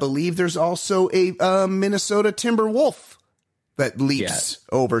 Him. I believe there's also a Minnesota Timberwolf that leaps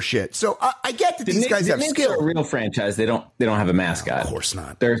over shit. So I get that these guys have skill. They're a real franchise. They don't have a mascot. No, of course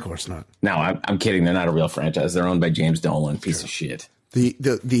not. Of course not. No, I'm kidding. They're not a real franchise. They're owned by James Dolan, piece of shit.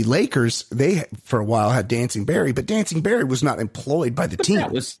 The Lakers, they for a while had Dancing Barry, but Dancing Barry was not employed by the team.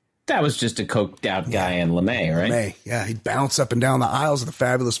 That was just a coked out guy in LeMay, right? LeMay, yeah. He'd bounce up and down the aisles of the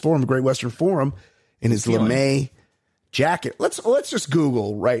Fabulous Forum, Great Western Forum, in his LeMay jacket. Let's just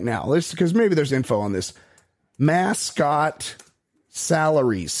Google right now, because maybe there's info on this. Mascot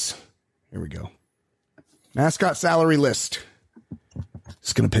salaries. Here we go. Mascot salary list.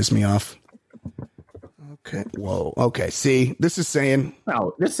 It's going to piss me off. Okay. Whoa. Okay. See, this is saying.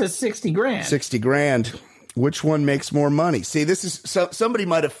 Oh, this is 60 grand. 60 grand. Which one makes more money? See, this is somebody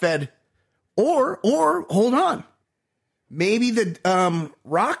might have fed, or hold on, maybe the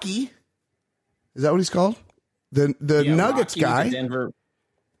Rocky, is that what he's called? The Nuggets Rocky guy. Denver.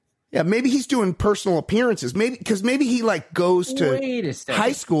 Yeah, maybe he's doing personal appearances. Maybe he like goes to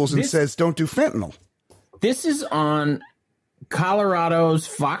high schools and says, "Don't do fentanyl." This is on Colorado's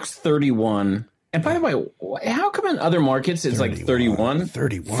Fox 31. And by the way, how come in other markets it's 31, like 31?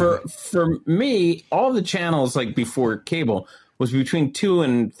 31. For me, all the channels like before cable was between 2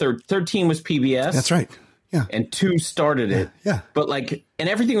 and 13 was PBS. That's right. Yeah. And 2 started it. Yeah. But and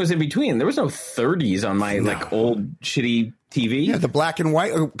everything was in between. There was no 30s on my old shitty TV. Yeah, the black and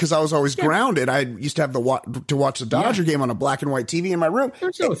white, because I was always grounded. I used to have to watch the Dodger game on a black and white TV in my room. There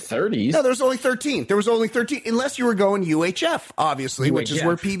was no 30s. No, there was only 13. There was only 13, unless you were going UHF, obviously, which is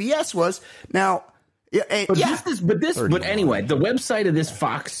where PBS was. Now, But anyway, the website of this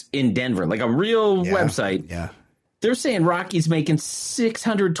Fox in Denver, like a real website. Yeah. They're saying Rocky's making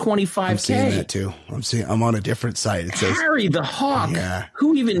 $625K. I'm seeing that too. I'm on a different site. It says Harry the Hawk. Yeah.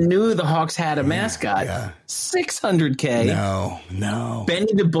 Who even knew the Hawks had a mascot? Yeah. $600K. No.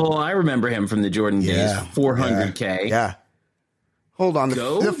 Benny the Bull, I remember him from the Jordan days. $400K. Yeah. Hold on.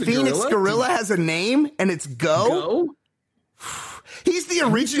 The Phoenix Gorilla has a name, and it's Go? He's the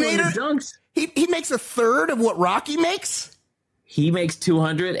originator. He makes a third of what Rocky makes? He makes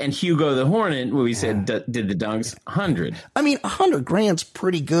 200, and Hugo the Hornet, when we said did the dunks, 100. I mean, 100 grand's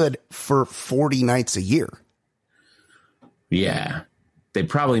pretty good for 40 nights a year. Yeah. They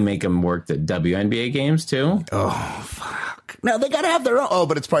probably make him work the WNBA games, too. Oh, fuck. Now, they got to have their own. Oh,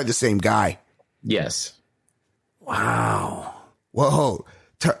 but it's probably the same guy. Yes. Wow. Whoa.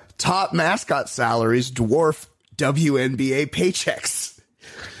 Top mascot salaries dwarf WNBA paychecks.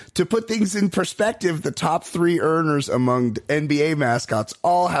 To put things in perspective, the top 3 earners among NBA mascots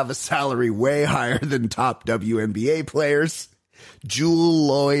all have a salary way higher than top WNBA players. Jewel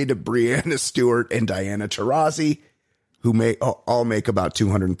Lloyd, Brianna Stewart, and Diana Taurasi, who all make about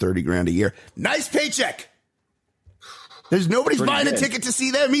 230 grand a year. Nice paycheck. There's nobody's buying a ticket to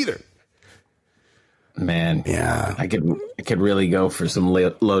see them either. Man, yeah, I could really go for some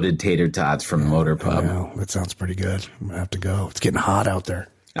loaded tater tots from Motor Pub. Well, that sounds pretty good. I'm gonna have to go. It's getting hot out there.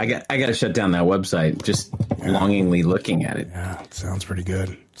 I got to shut down that website. Just longingly looking at it. Yeah, it sounds pretty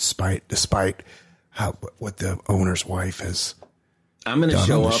good. Despite what the owner's wife has. I'm going to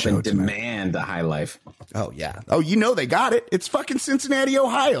show up and demand a High Life. Oh yeah. Oh, they got it. It's fucking Cincinnati,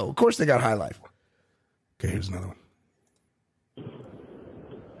 Ohio. Of course they got High Life. Okay, here's another one.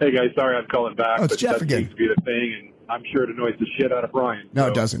 Hey guys, sorry I'm calling back. Oh, it's Jeff that again. Seems to be the thing, and I'm sure it annoys the shit out of Brian. No,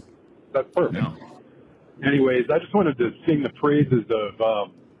 it doesn't. That's perfect. No. Anyways, I just wanted to sing the praises of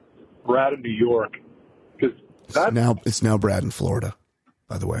Brad in New York, because it's now Brad in Florida.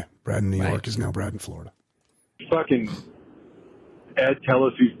 By the way, Brad in New York is now Brad in Florida. Fucking Ed Tell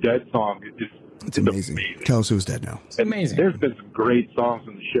Us Who's Dead song. It just It's amazing. Tell us who's dead now. It's amazing. There's been some great songs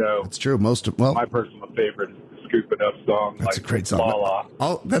in the show. It's true. My personal favorite is the Scoop It Up song. That's a great song. La La.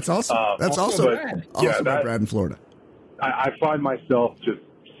 Oh, that's awesome. That's also also Brad. also by Brad in Florida. I find myself just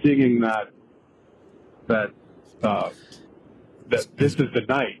singing that This Is the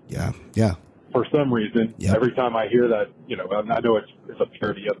Night. Yeah. For some reason, Yep. every time I hear that, I know it's a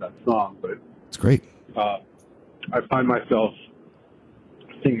parody of that song, but It's great. I find myself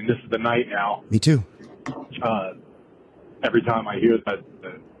singing This Is the Night now. Me too. Every time I hear that,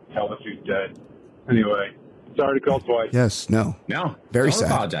 Tell Us Who's Dead. Anyway, sorry to call twice. Yes. No. Very don't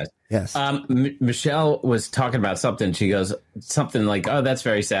sad. apologize. Yes. Michelle was talking about something. She goes something like, "Oh, that's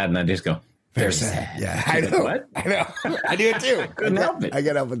very sad," and I just go, "Very sad." Yeah, I know. What? I know. I do it too. Couldn't help it. I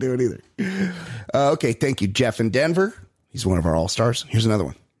can't help but do it either. Okay, thank you, Jeff in Denver. He's one of our all-stars. Here's another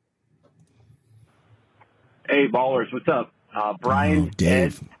one. Hey, Ballers, what's up? Brian,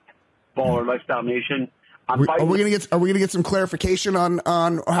 Dave. Ed, Baller Lifestyle Nation. Are we gonna get some clarification on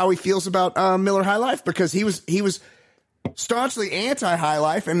how he feels about Miller High Life? Because he was staunchly anti High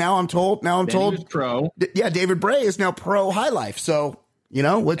Life, and now I'm told He was pro. Yeah, David Bray is now pro High Life. So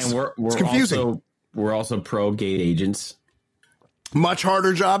it's confusing. We're also pro gate agents. Much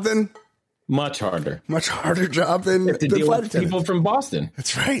harder job than Much harder job than to deal with people from Boston.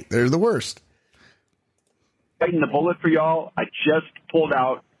 That's right. They're the worst. Biting the bullet for y'all. I just pulled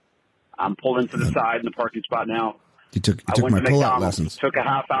out. I'm pulled into the side in the parking spot now. You took I went my to pull-out McDonald's, lessons. took a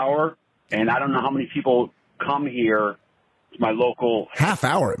half hour, and I don't know how many people come here to my local. Half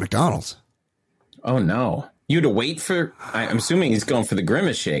hour at McDonald's. Oh no! You had to wait for. I'm assuming he's going for the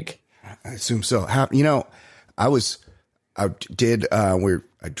Grimace Shake. I assume so. I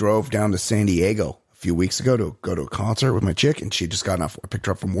drove down to San Diego a few weeks ago to go to a concert with my chick, and she just got off. I picked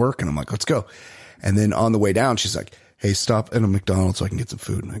her up from work, and I'm like, let's go. And then on the way down, she's like, hey, stop at a McDonald's so I can get some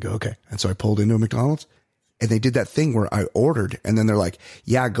food. And I go, okay. And so I pulled into a McDonald's, and they did that thing where I ordered, and then they're like,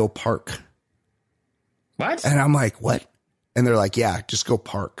 yeah, go park. What? And I'm like, what? And they're like, yeah, just go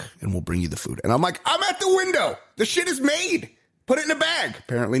park, and we'll bring you the food. And I'm like, I'm at the window. The shit is made. Put it in a bag.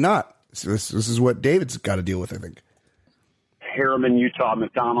 Apparently not. So this is what David's got to deal with, I think. Harriman, Utah,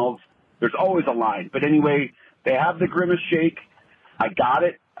 McDonald's. There's always a line. But anyway, they have the Grimace Shake. I got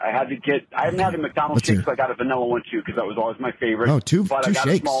it. I haven't had a McDonald's shake, so I got a vanilla one too, because that was always my favorite. Oh, two But I got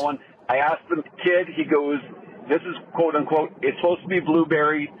shakes. a small one. I asked the kid, he goes, this is quote unquote, it's supposed to be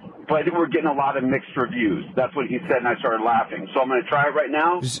blueberry, but I think we're getting a lot of mixed reviews. That's what he said, and I started laughing. So I'm going to try it right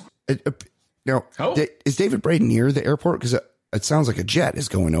now. Is David Bray near the airport? Because it sounds like a jet is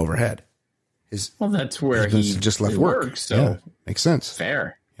going overhead. Well, that's where he just left he work. works, so yeah, makes sense.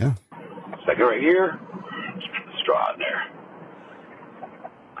 fair. Yeah. Second right here. Put the straw in there.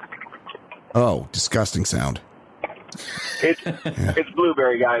 Oh, disgusting sound. It's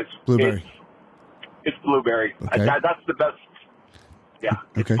blueberry, guys. Blueberry. It's blueberry. Okay. That's the best. Yeah.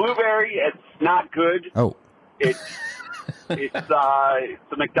 It's Okay. blueberry. It's not good. Oh. It's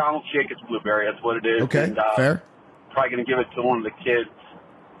the McDonald's shake. It's blueberry. That's what it is. Okay. And, Fair. Probably going to give it to one of the kids.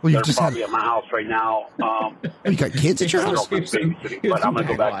 Well, you They're just had. probably at my house right now. You got kids at your I don't house? know if it's babysitting, but I'm going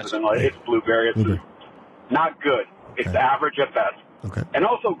to go back to them. It's blueberry. It's Blueberry. not good. It's Okay. average at best. Okay. And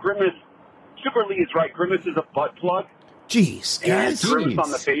also, Grimace, Super Lee is right. Grimace is a butt plug. Jeez, And guys. Grimace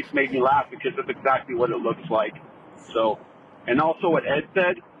on the face made me laugh because that's exactly what it looks like. So, and also what Ed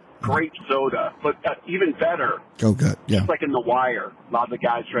said, grape soda, but even better, Oh, good. Yeah. just like in The Wire, a lot of the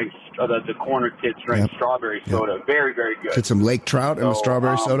guys drank, the corner kids drank Yep. strawberry soda. Very, very good. Get some lake trout and a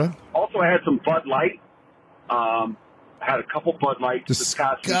strawberry soda. Also, I had some Bud Light. I had a couple Bud Lights this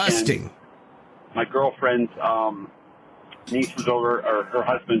past weekend. Disgusting. My girlfriend's niece was over, or her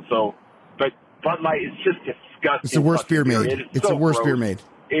husband, but Bud Light is just disgusting. It's the worst beer fucking made. It is It's so the worst gross. beer made.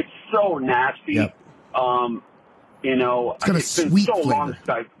 It's so nasty. Yep. It's got a been sweet so long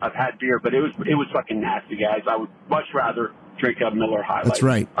flavor. since I've had beer, but it was fucking nasty, guys. I would much rather drink a Miller High Life. That's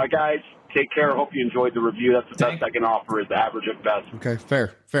right. All right, guys, take care. Hope you enjoyed the review. That's the best I can offer is average at best. Okay,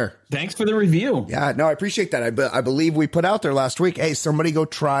 fair. Thanks for the review. Yeah, no, I appreciate that. I believe we put out there last week, hey, somebody go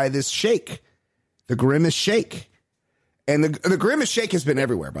try this shake, the Grimace Shake. And the Grimace Shake has been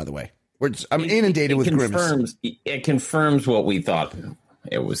everywhere, by the way. I'm inundated with Grimace. It confirms what we thought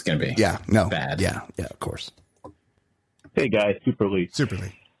it was going to be. Yeah, no. Bad. Yeah, of course. Hey, guys, Super Lee.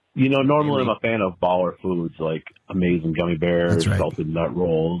 Normally I'm a fan of baller foods like amazing gummy bears, That's right. salted nut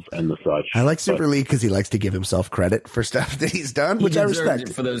rolls, and the such. I like Super Lee because he likes to give himself credit for stuff that he's done, which I He deserved respect.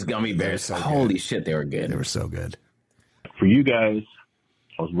 it for those gummy bears. Holy shit, they were good. They were so good. For you guys,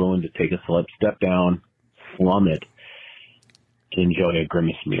 I was willing to take a step down, slum it, to enjoy a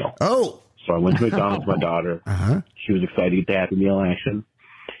Grimace meal. Oh! So I went to McDonald's with my daughter. Uh-huh. She was excited to get the Happy Meal action.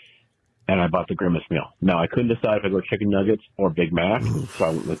 and I bought the Grimace meal. Now, I couldn't decide if I go chicken nuggets or Big Mac, so I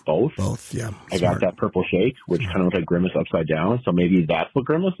went with both. Both, yeah. I got that purple shake, which kind of looked like Grimace upside down, so maybe that's what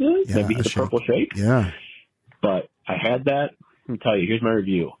Grimace is? Yeah, maybe it's a purple shake? Yeah. But I had that. Let me tell you, here's my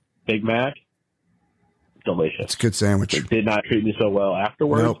review. Big Mac, delicious. It's a good sandwich. It did not treat me so well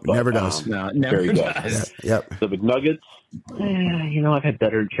afterwards. Nope, but, never does. No, never very good. does. Yep. The McNuggets, I've had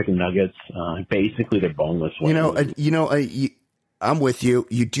better chicken nuggets. Basically, they're boneless. I'm with you.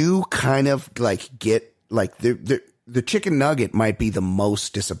 You do kind of like get like the chicken nugget might be the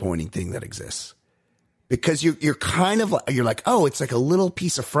most disappointing thing that exists because you're kind of you're like, oh, it's like a little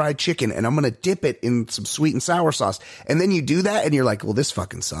piece of fried chicken and I'm going to dip it in some sweet and sour sauce. And then you do that and you're like, well, this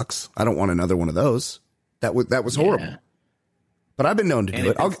fucking sucks. I don't want another one of those. That was horrible. Yeah. But I've been known to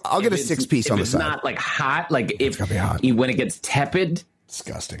do it. I'll get a 6-piece on the side. It's not like hot, like if gotta be hot. When it gets tepid,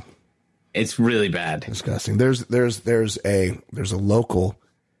 Disgusting. it's really bad. Disgusting. There's a local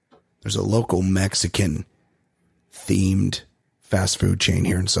Mexican themed fast food chain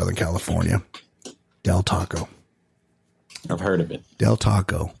here in Southern California, Del Taco. I've heard of it. Del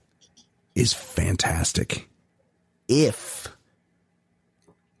Taco is fantastic if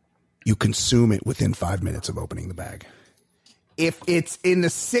you consume it within 5 minutes of opening the bag. If it's in the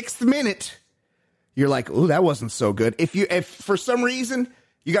 6th minute, you're like, "Ooh, that wasn't so good." If for some reason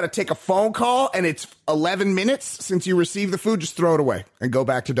you got to take a phone call and it's 11 minutes since you received the food, just throw it away and go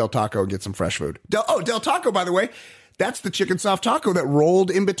back to Del Taco and get some fresh food. Del Taco, by the way, that's the chicken soft taco that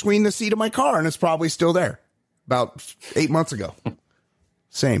rolled in between the seat of my car and it's probably still there about 8 months ago.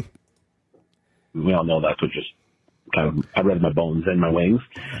 Same. We all know that's what just kind of, I read my bones and my wings.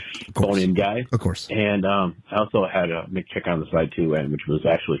 Bone-in guy. Of course. And I also had a McChicken on the side too, and which was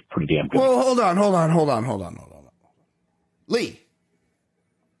actually pretty damn good. Well, hold on. Lee,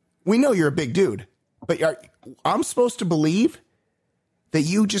 we know you're a big dude, but I'm supposed to believe that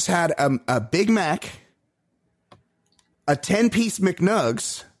you just had a Big Mac, a 10-piece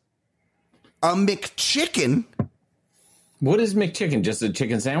McNugs, a McChicken. What is McChicken? Just a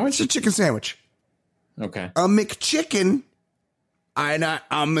chicken sandwich? It's a chicken sandwich. Okay. A McChicken.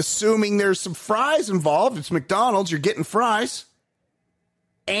 I'm assuming there's some fries involved. It's McDonald's. You're getting fries.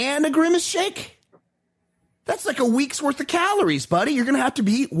 And a Grimace shake. That's like a week's worth of calories, buddy. You're going to have to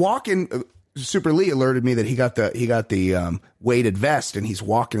be walking. Super Lee alerted me that he got the weighted vest, and he's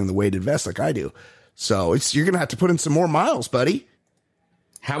walking in the weighted vest like I do. So you're going to have to put in some more miles, buddy.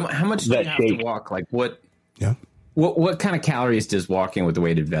 How much do you have to walk? Like what? Yeah. What kind of calories does walking with the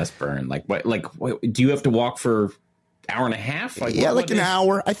weighted vest burn? Like what do you have to walk for hour and a half? Like an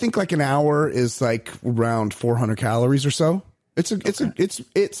hour. I think like an hour is like around 400 calories or so.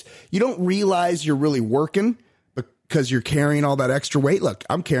 It's you don't realize you're really working because you're carrying all that extra weight. Look,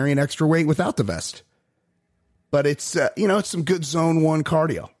 I'm carrying extra weight without the vest, but it's it's some good zone 1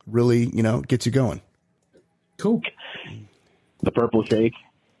 cardio. Really, gets you going. Cool. The purple shake.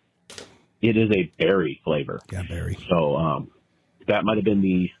 It is a berry flavor. Yeah, berry. So that might have been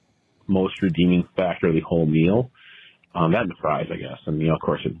the most redeeming factor of the whole meal. That and the fries, I guess. And, of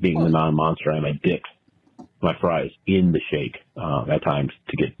course, it being the non-monster, I dipped my fries in the shake at times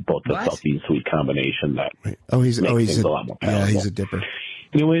to get both the salty and sweet combination. That he's a lot more palatable. Yeah, he's a dipper.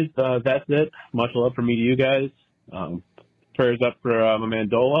 Anyways, that's it. Much love from me to you guys. Prayers up for my man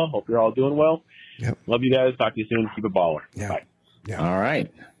Dola. Hope you're all doing well. Yep. Love you guys. Talk to you soon. Keep it baller. Yeah. Bye. Yeah. All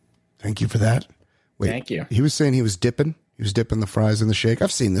right. Thank you for that. Wait, thank you. He was saying he was dipping. He was dipping the fries in the shake.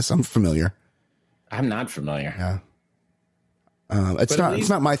 I've seen this. I'm familiar. I'm not familiar. Yeah. It's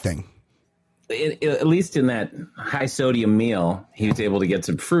not my thing. At least in that high sodium meal, he was able to get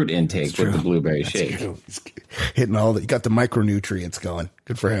some fruit intake with the blueberry shake. He's hitting all that. You got the micronutrients going.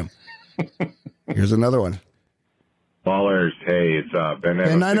 Good for him. Here's another one. Ballers. Hey, it's Ben.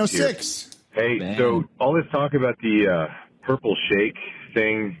 Hey, 906. Hey, Ben. So all this talk about the purple shake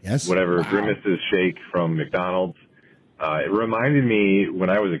thing, whatever, Grimace's shake from McDonald's. It reminded me when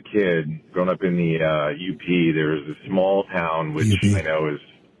I was a kid, growing up in the UP, there was a small town, which I know is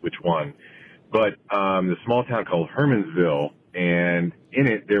which one, but the small town called Hermansville, and in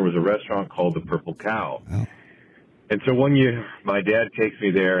it there was a restaurant called the Purple Cow. Oh. And so one year, my dad takes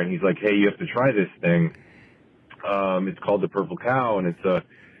me there, and he's like, hey, you have to try this thing. It's called the Purple Cow, and it's a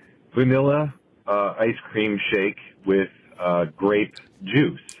vanilla ice cream shake with grape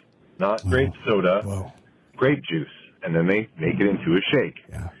juice, not grape soda, grape juice. And then they make it into a shake.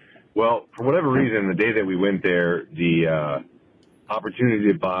 Yeah. Well, for whatever reason, the day that we went there, the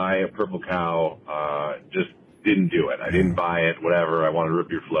opportunity to buy a Purple Cow just didn't do it. I didn't buy it, whatever. I wanted to rip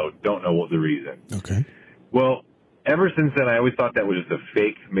your float. Don't know what the reason. Okay. Well, ever since then, I always thought that was just a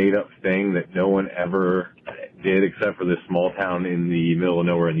fake, made-up thing that no one ever did except for this small town in the middle of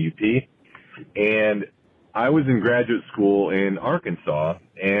nowhere in the UP. And I was in graduate school in Arkansas,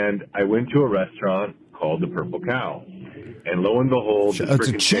 and I went to a restaurant called the Purple Cow. And lo and behold, the It's a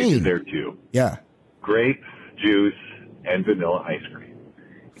frickin' chain. shake is there too. Yeah. Grape juice and vanilla ice cream.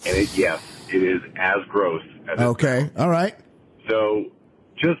 And yes, it is as gross as it Okay. All right. So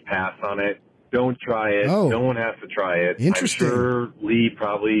just pass on it. Don't try it. Oh. No one has to try it. Interesting. I'm sure Lee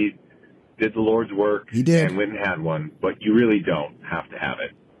probably did the Lord's work. He did. And went and had one, but you really don't have to have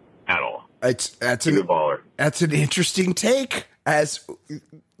it at all. That's He's a baller. That's an interesting take.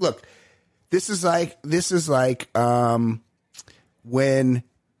 Look, this is like when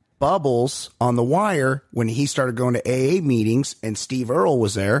Bubbles on The Wire, when he started going to AA meetings and Steve Earle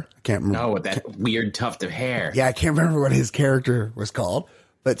was there. I can't remember. Oh, with that weird tuft of hair. Yeah, I can't remember what his character was called,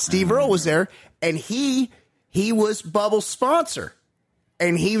 but Steve Earle was there, and he was Bubbles' sponsor,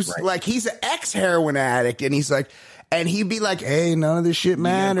 and he was like, he's an ex-heroin addict, and he's like, and he'd be like, "Hey, none of this shit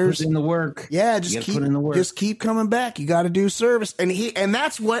matters. Put in the work. Yeah, You gotta put in the work. just keep coming back. You got to do service." And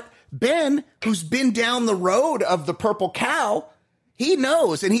that's what Ben, who's been down the road of the Purple Cow, he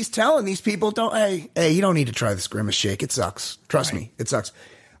knows, and he's telling these people, hey, you don't need to try this Grimace shake. It sucks. Trust me, it sucks.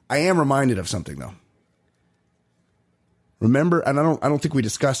 I am reminded of something though. Remember, and I don't think we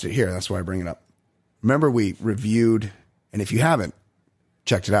discussed it here. That's why I bring it up. Remember, we reviewed, and if you haven't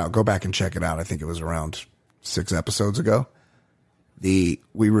checked it out, go back and check it out. I think it was around 6 episodes ago. We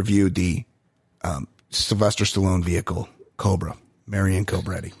reviewed the Sylvester Stallone vehicle, Cobra, Marion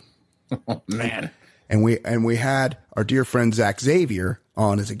Cobretti. Oh, man. And we had our dear friend Zach Xavier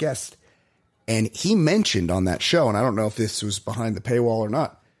on as a guest, and he mentioned on that show, and I don't know if this was behind the paywall or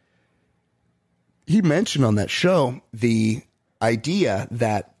not. He mentioned on that show the idea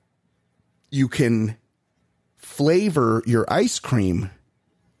that you can flavor your ice cream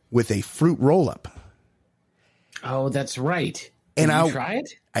with a fruit roll-up. Oh, that's right. And Did you try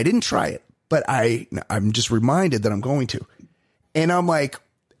it? I didn't try it, but I'm just reminded that I'm going to. And I'm like,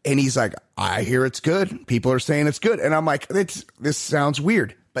 and he's like, I hear it's good. People are saying it's good. And I'm like, this sounds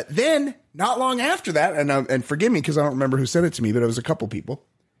weird. But then not long after that, and forgive me because I don't remember who sent it to me, but it was a couple people.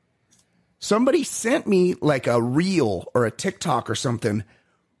 Somebody sent me like a reel or a TikTok or something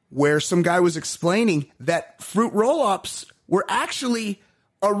where some guy was explaining that fruit roll-ups were actually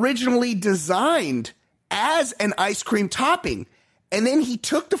originally designed as an ice cream topping. And then he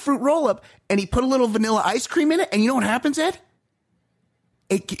took the fruit roll-up and he put a little vanilla ice cream in it. And you know what happens, Ed?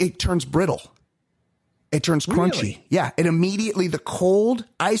 It turns brittle. It turns crunchy. Really? Yeah. It immediately, the cold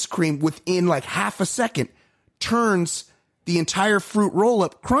ice cream within like half a second turns the entire fruit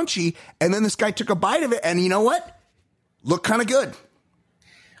roll-up crunchy. And then this guy took a bite of it. And you know what? Looked kind of good.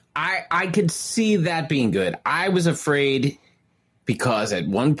 I could see that being good. I was afraid because at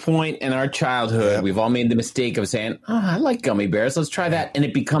one point in our childhood, we've all made the mistake of saying, "Oh, I like gummy bears. Let's try that." And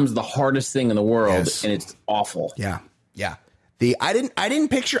it becomes the hardest thing in the world. Yes. And it's awful. Yeah. Yeah. I didn't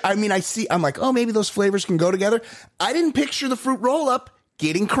picture, I'm like, oh, maybe those flavors can go together. I didn't picture the fruit roll up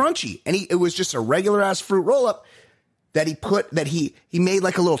getting crunchy. And it was just a regular ass fruit roll up that he made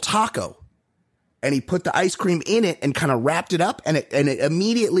like a little taco, and he put the ice cream in it and kind of wrapped it up, and it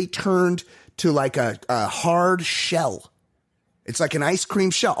immediately turned to like a hard shell. It's like an ice cream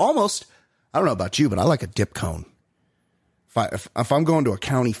shell. Almost, I don't know about you, but I like a dip cone. If I'm going to a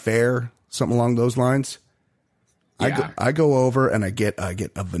county fair, something along those lines, Yeah. I go over and I get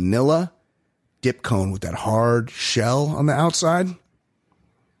a vanilla dip cone with that hard shell on the outside,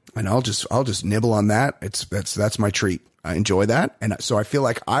 and I'll just nibble on that. That's my treat. I enjoy that, and so I feel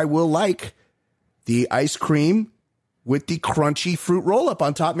like I will like the ice cream with the crunchy fruit roll up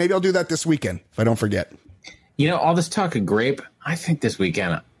on top. Maybe I'll do that this weekend if I don't forget. You know, all this talk of grape, I think this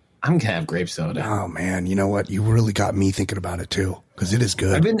weekend I'm gonna have grape soda. Oh man, you know what? You really got me thinking about it too, because it is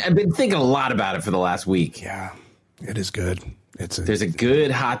good. I've been thinking a lot about it for the last week. Yeah, it is good. There's a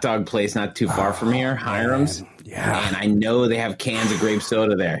good hot dog place not too far from here, Hiram's. Yeah. And I know they have cans of grape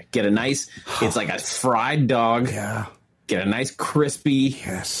soda there. Get a nice, it's like a fried dog. Yeah. Get a nice crispy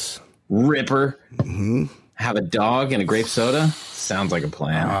ripper. Mm-hmm. Have a dog and a grape soda. Sounds like a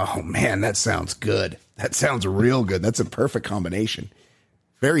plan. Oh man, that sounds good. That sounds real good. That's a perfect combination.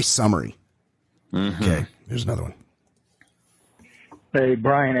 Very summery. Mm-hmm. Okay, here's another one. Hey,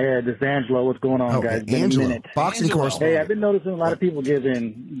 Brian, Ed, this is Angelo. What's going on, guys? Been a Angelo, minute. boxing correspondent. Hey, I've been noticing a lot of people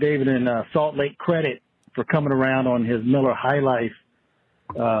giving David in Salt Lake credit for coming around on his Miller High Life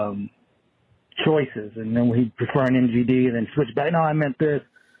choices, and then he preferring MGD and then switch back. No, I meant this.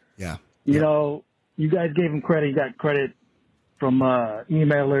 Yeah. You know, you guys gave him credit. You got credit from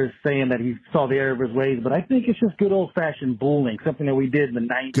emailers saying that he saw the error of his ways, but I think it's just good old-fashioned bullying, something that we did in the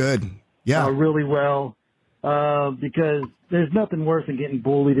 90s. Good. Yeah. Really well. because there's nothing worse than getting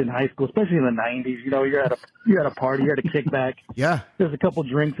bullied in high school, especially in the 90s. You know, you're at a party, you're at a kickback. Yeah. There's a couple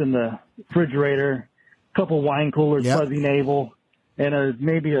drinks in the refrigerator, a couple wine coolers, fuzzy navel, and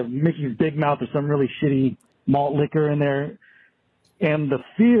maybe a Mickey's Big Mouth or some really shitty malt liquor in there. And the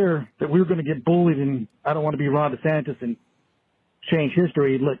fear that we were going to get bullied, and I don't want to be Ron DeSantis and change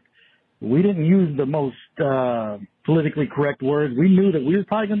history. Look, we didn't use the most politically correct words. We knew that we were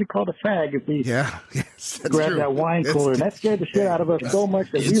probably going to be called a fag if we grabbed that wine cooler. And that scared the shit out of us so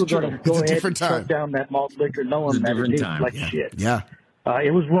much that we were going to go ahead and shut down that malt liquor knowing that it tastes like shit. Yeah.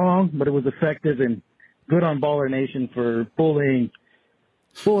 It was wrong, but it was effective, and good on Baller Nation for bullying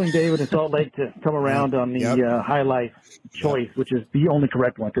David in Salt Lake to come around on the High Life choice, which is the only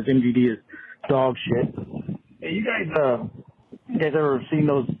correct one, because MGD is dog shit. Hey, you guys ever seen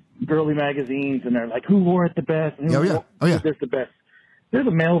those girly magazines, and they're like, who wore it the best? And who wore this the best? There's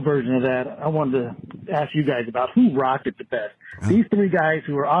a male version of that. I wanted to ask you guys about who rocked it the best. These three guys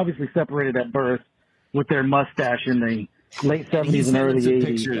who were obviously separated at birth with their mustache in the late 70s and early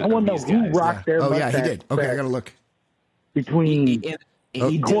 80s. I want to know who rocked their mustache. Oh, yeah, he did. Okay, I got to look. Between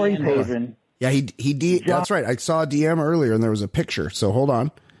Corey Pavin. Yeah, that's right. I saw a DM earlier, and there was a picture, so hold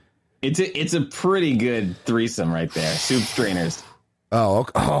on. It's a pretty good threesome right there. Soup strainers.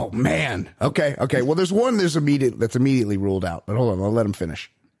 Oh man. Okay. Well, there's one that's immediately ruled out, but hold on, I'll let him finish.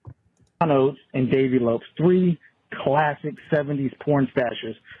 John Oates and Davy Lopes, three classic 70s porn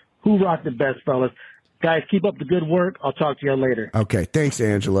stashers. Who rocked the best, fellas? Guys, keep up the good work. I'll talk to you later. Okay, thanks,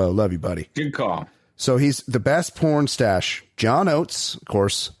 Angelo. Love you, buddy. Good call. So he's the best porn stash. John Oates, of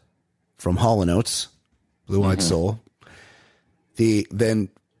course, from Hall & Oates, Blue Eyed Soul. Then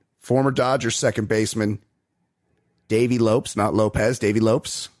former Dodgers second baseman Davy Lopes, not Lopez, Davy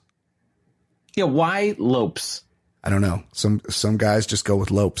Lopes. Yeah, why Lopes? I don't know. Some guys just go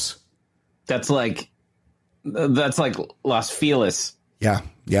with Lopes. That's like Los Feliz. Yeah.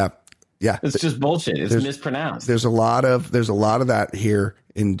 It's just bullshit. It's mispronounced. There's a lot of that here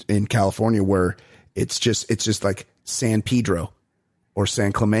in California where it's just like San Pedro or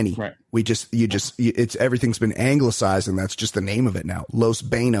San Clemente. Right. It's everything's been anglicized, and that's just the name of it now. Los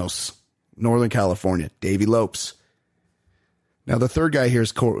Banos, Northern California, Davy Lopes. Now the third guy here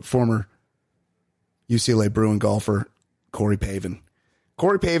is former UCLA Bruin golfer Corey Pavin.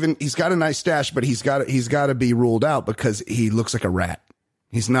 Corey Pavin, he's got a nice stash, but he's got to be ruled out because he looks like a rat.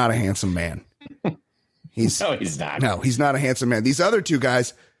 He's not a handsome man. No, he's not. No, he's not a handsome man. These other two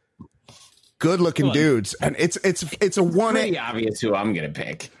guys, good-looking dudes, and it's a one. Pretty obvious who I'm gonna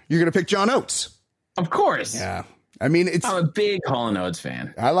pick. You're gonna pick John Oates, of course. Yeah, I mean, I'm a big Hall & Oates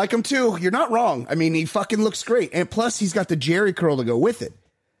fan. I like him too. You're not wrong. I mean, he fucking looks great, and plus he's got the Jerry curl to go with it.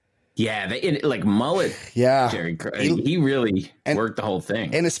 Yeah, like mullet. Yeah, Jerry curl. He really worked the whole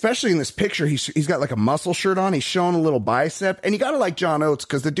thing, and especially in this picture, he's got like a muscle shirt on. He's showing a little bicep, and you got to like John Oates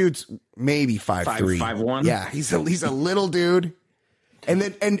because the dude's maybe 5'3", 5'1". Yeah, he's a little dude. And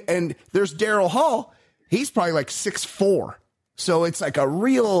then and there's Daryl Hall. He's probably like 6'4". So it's like a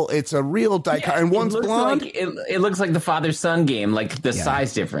real dichotomy. And one's blonde. It looks like the father-son game, like the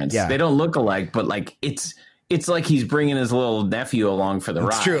size difference. Yeah. They don't look alike, but like it's like he's bringing his little nephew along for the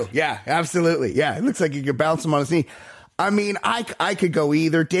ride. It's true. Yeah, absolutely. Yeah, it looks like you could bounce him on his knee. I mean, I could go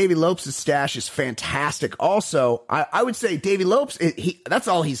either. Davy Lopes' stash is fantastic. Also, I would say Davy Lopes, that's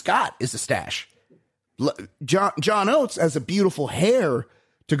all he's got is a stash. John Oates has a beautiful hair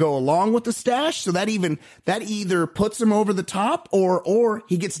to go along with the stash, so that either puts him over the top or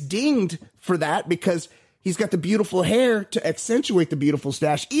he gets dinged for that because he's got the beautiful hair to accentuate the beautiful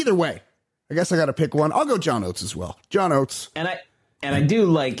stash. Either way, I guess I got to pick one. I'll go John Oates as well. John Oates. And I do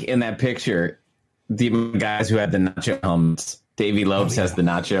like in that picture the guys who had the nacho helmets. Davy Lopes has the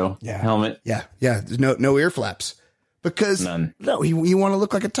nacho helmet. Yeah. There's no ear flaps. Because none. No, you want to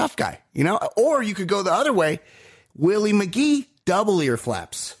look like a tough guy, you know? Or you could go the other way. Willie McGee, double ear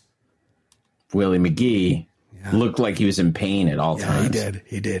flaps. Willie McGee looked like he was in pain at all times.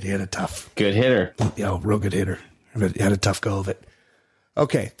 He did. He had a tough. Good hitter. Yeah, real good hitter. Had a tough go of it.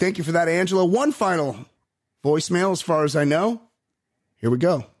 Okay, thank you for that, Angela. One final voicemail as far as I know. Here we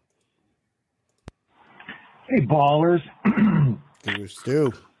go. Hey, ballers.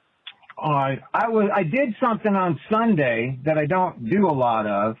 Stu. I did something on Sunday that I don't do a lot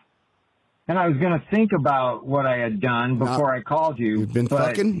of, and I was going to think about what I had done before I called you. You've been but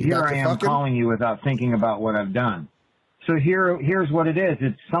fucking? Here I am calling you without thinking about what I've done. So here's what it is.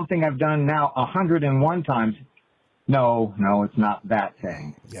 It's something I've done now 101 times. No, it's not that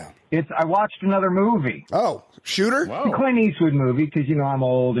thing. Yeah. I watched another movie. Oh, Shooter? The Clint Eastwood movie, because, I'm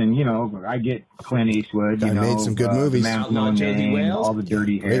old and, I get Clint Eastwood. I made some good movies. Man's No Name, All the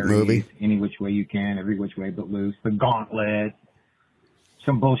Dirty Great Harrys, movie. Any Which Way You Can, Every Which Way But Loose, The Gauntlet,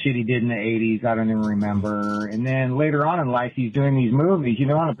 some bullshit he did in the 80s, I don't even remember. And then later on in life, he's doing these movies,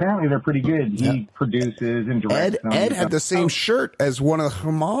 and apparently they're pretty good. He produces and directs them. Ed had the same shirt as one of the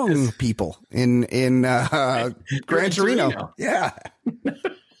Hmong people in Gran Torino. Yeah.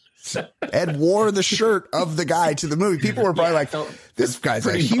 Ed wore the shirt of the guy to the movie. People were probably like, this guy's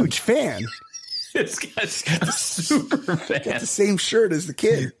a huge fan. This guy's got the super fan. Got the same shirt as the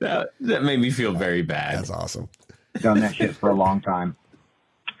kid. That made me feel very bad. That's awesome. Done that shit for a long time.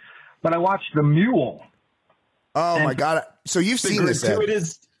 But I watched The Mule. Oh, my God. So you've seen this, Ed.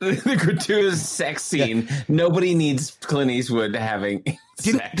 The gratuitous sex scene. Yeah. Nobody needs Clint Eastwood having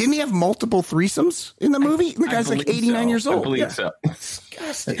sex. Didn't he have multiple threesomes in the movie? The guy's like 89 years old. I believe so.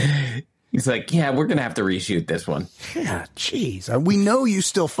 Disgusting. He's like, yeah, we're going to have to reshoot this one. Yeah, jeez. We know you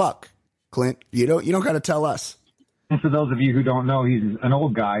still fuck, Clint. You don't got to tell us. And for those of you who don't know, he's an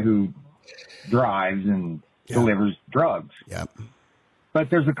old guy who drives and delivers drugs. Yep. But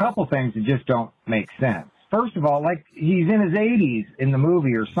there's a couple things that just don't make sense. First of all, like, he's in his 80s in the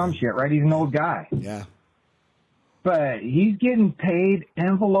movie or some shit, right? He's an old guy. Yeah. But he's getting paid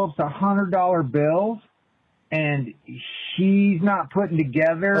envelopes of $100 bills, and he's not putting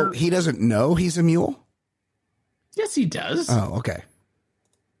together. Oh, he doesn't know he's a mule? Yes, he does. Oh, okay.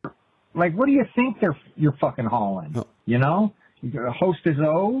 Like, what do you think you're fucking hauling? Oh. You know? Hostess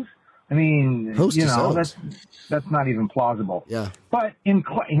O's? I mean, Hostess that's not even plausible. Yeah. But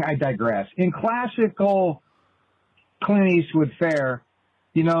I digress. In classical Clint Eastwood fare,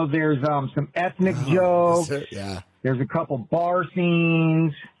 there's some ethnic jokes. Yeah. There's a couple bar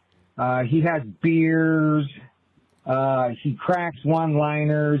scenes. He has beers. He cracks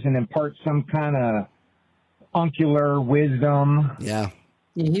one-liners and imparts some kind of uncular wisdom. Yeah.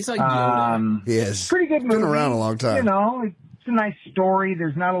 He's like Yoda. He is. Pretty good movie. Been around a long time. It's a nice story.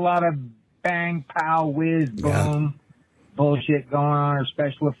 There's not a lot of bang, pow, whiz, boom bullshit going on or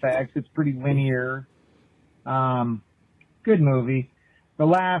special effects. It's pretty linear. Good movie. The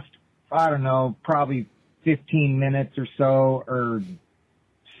last, I don't know, probably 15 minutes or so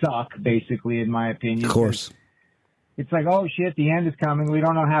suck, basically, in my opinion. Of course. It's like, oh shit, the end is coming. We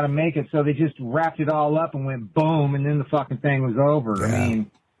don't know how to make it. So they just wrapped it all up and went boom, and then the fucking thing was over. Yeah. I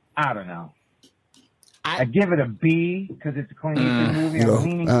mean, I don't know. I'd give it a B because it's a Clint Eastwood movie. I'm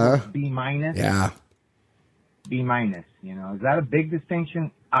leaning towards B minus. Yeah. B minus. Is that a big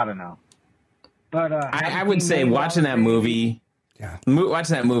distinction? I don't know. But I would say watching that movie. Yeah.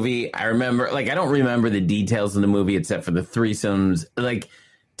 Watching that movie, I remember, I don't remember the details of the movie except for the threesomes. Like,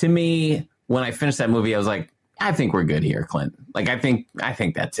 to me, when I finished that movie, I was like, I think we're good here, Clint. Like, I think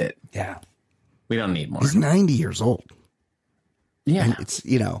that's it. Yeah. We don't need more. He's 90 years old. Yeah. And it's,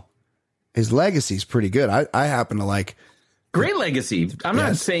 his legacy's pretty good. I happen to like. Great legacy. I'm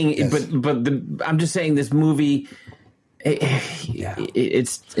not saying, but I'm just saying this movie,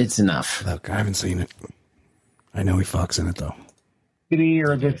 it's enough. Look, I haven't seen it. I know he fucks in it, though.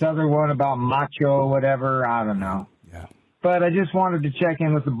 Or this other one about macho, whatever. I don't know. Yeah. But I just wanted to check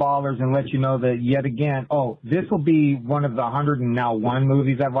in with the ballers and let you know that yet again, this will be one of the 101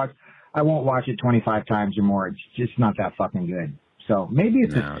 movies I've watched. I won't watch it 25 times or more. It's just not that fucking good. So maybe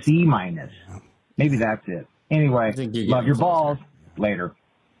it's a C minus. Maybe that's it. Anyway, love your balls. Later.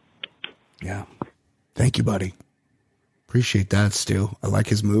 Yeah. Thank you, buddy. Appreciate that, Stu. I like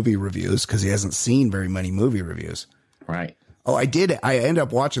his movie reviews because he hasn't seen very many movie reviews. Right. Oh, I did. I ended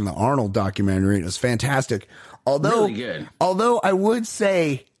up watching the Arnold documentary. It was fantastic. Really good. Although I would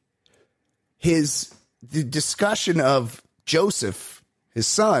say the discussion of Joseph, his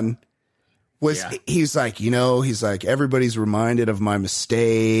son, was he's like, everybody's reminded of my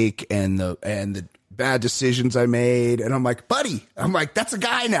mistake and the bad decisions I made. And I'm like, buddy, that's a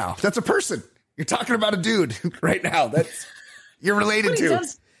guy now. That's a person. You're talking about a dude right now. That's you're related to.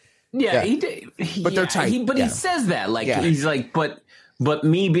 But they're tight. He says that he's like, but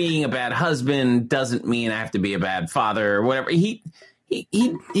me being a bad husband doesn't mean I have to be a bad father or whatever. He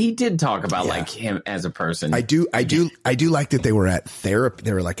did talk about him as a person. I do like that they were at therapy.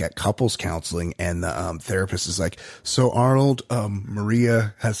 They were at couples counseling, and the therapist is like, "So Arnold,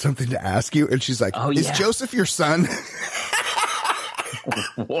 Maria has something to ask you," and she's like, "Is Joseph your son?"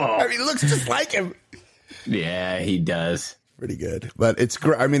 Whoa. I mean, he looks just like him. Yeah, he does. Pretty good, but it's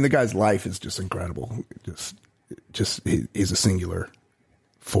great. I mean, the guy's life is just incredible. He's a singular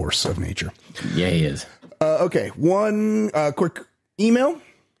force of nature. Yeah, he is. Okay, one quick email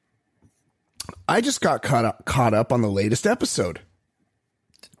I just got caught up on the latest episode.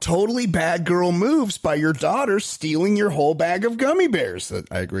 Totally bad girl moves by your daughter stealing your whole bag of gummy bears.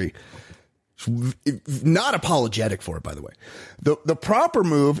 I agree. Not apologetic for it, by the way. The proper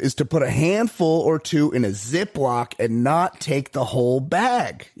move is to put a handful or two in a Ziploc and not take the whole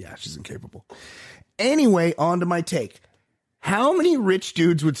bag. Yeah, she's incapable. Anyway, on to my take. How many rich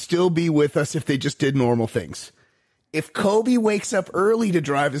dudes would still be with us if they just did normal things? If Kobe wakes up early to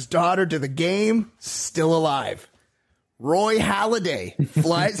drive his daughter to the game, still alive. Roy Halladay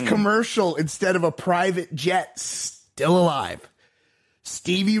flies commercial instead of a private jet, still alive.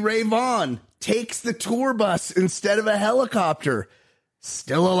 Stevie Ray Vaughan takes the tour bus instead of a helicopter,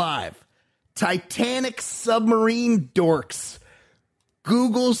 still alive. Titanic submarine dorks.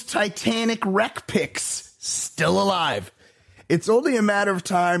 Google's Titanic wreck pics, still alive. It's only a matter of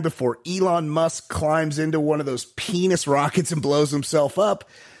time before Elon Musk climbs into one of those penis rockets and blows himself up.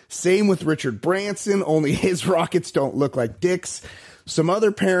 Same with Richard Branson, only his rockets don't look like dicks. Some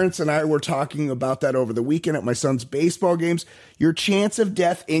other parents and I were talking about that over the weekend at my son's baseball games. Your chance of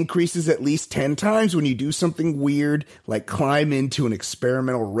death increases at least 10 times when you do something weird, like climb into an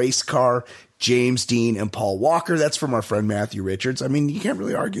experimental race car. James Dean and Paul Walker. That's from our friend Matthew Richards. I mean, you can't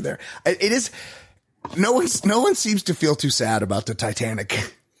really argue there. It is... No one seems to feel too sad about the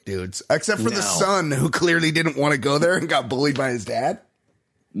Titanic dudes, except for the son, who clearly didn't want to go there and got bullied by his dad.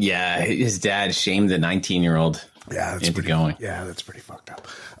 Yeah, his dad shamed the 19-year-old into going. Yeah, that's pretty fucked up.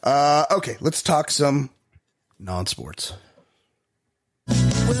 Okay, let's talk some non-sports.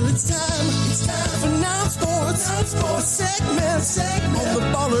 Well, it's time for non-sports segment on the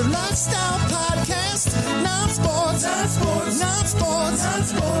Baller Lifestyle Podcast. Non-sports.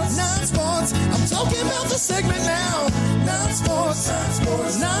 I'm talking about the segment now. Non-sports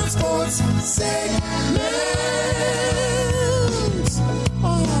segment.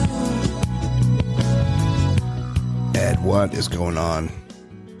 Ed, what is going on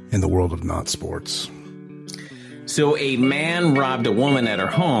in the world of non-sports? So a man robbed a woman at her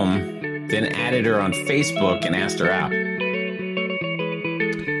home, then added her on Facebook and asked her out.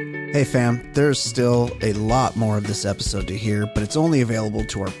 Hey fam, there's still a lot more of this episode to hear, but it's only available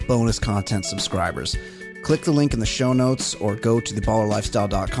to our bonus content subscribers. Click the link in the show notes or go to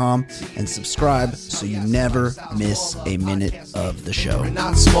theballerlifestyle.com and subscribe so you never miss a minute of the show. We're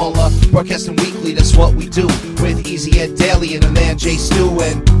not smaller, broadcasting weekly, that's what we do. With Easy Ed Daily and the man Jay Stu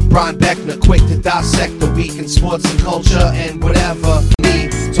and Brian Beckner, quick to dissect the week in sports and culture and whatever you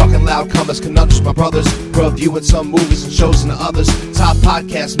need. Talking loud, comers, conundrums, my brothers. Reviewing some movies and shows and others. Top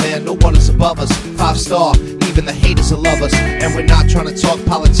podcast, man, no one is above us. 5-star, even the haters will love us. And we're not trying to talk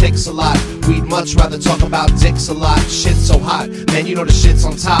politics a lot. We'd much rather talk about dicks a lot. Shit's so hot, man, you know the shit's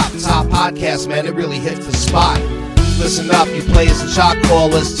on top. Top podcast, man, it really hits the spot. Listen up, you players and shot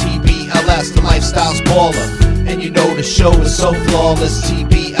callers. TBLS, the lifestyle's baller. And you know the show is so flawless.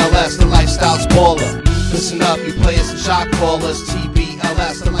 TBLS, the lifestyle's baller. Listen up, you players and shot callers.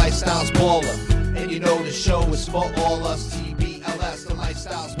 TBLS, the lifestyle's baller. And you know the show is for all us. TBLS, the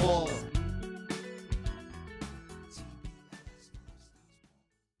lifestyle's baller.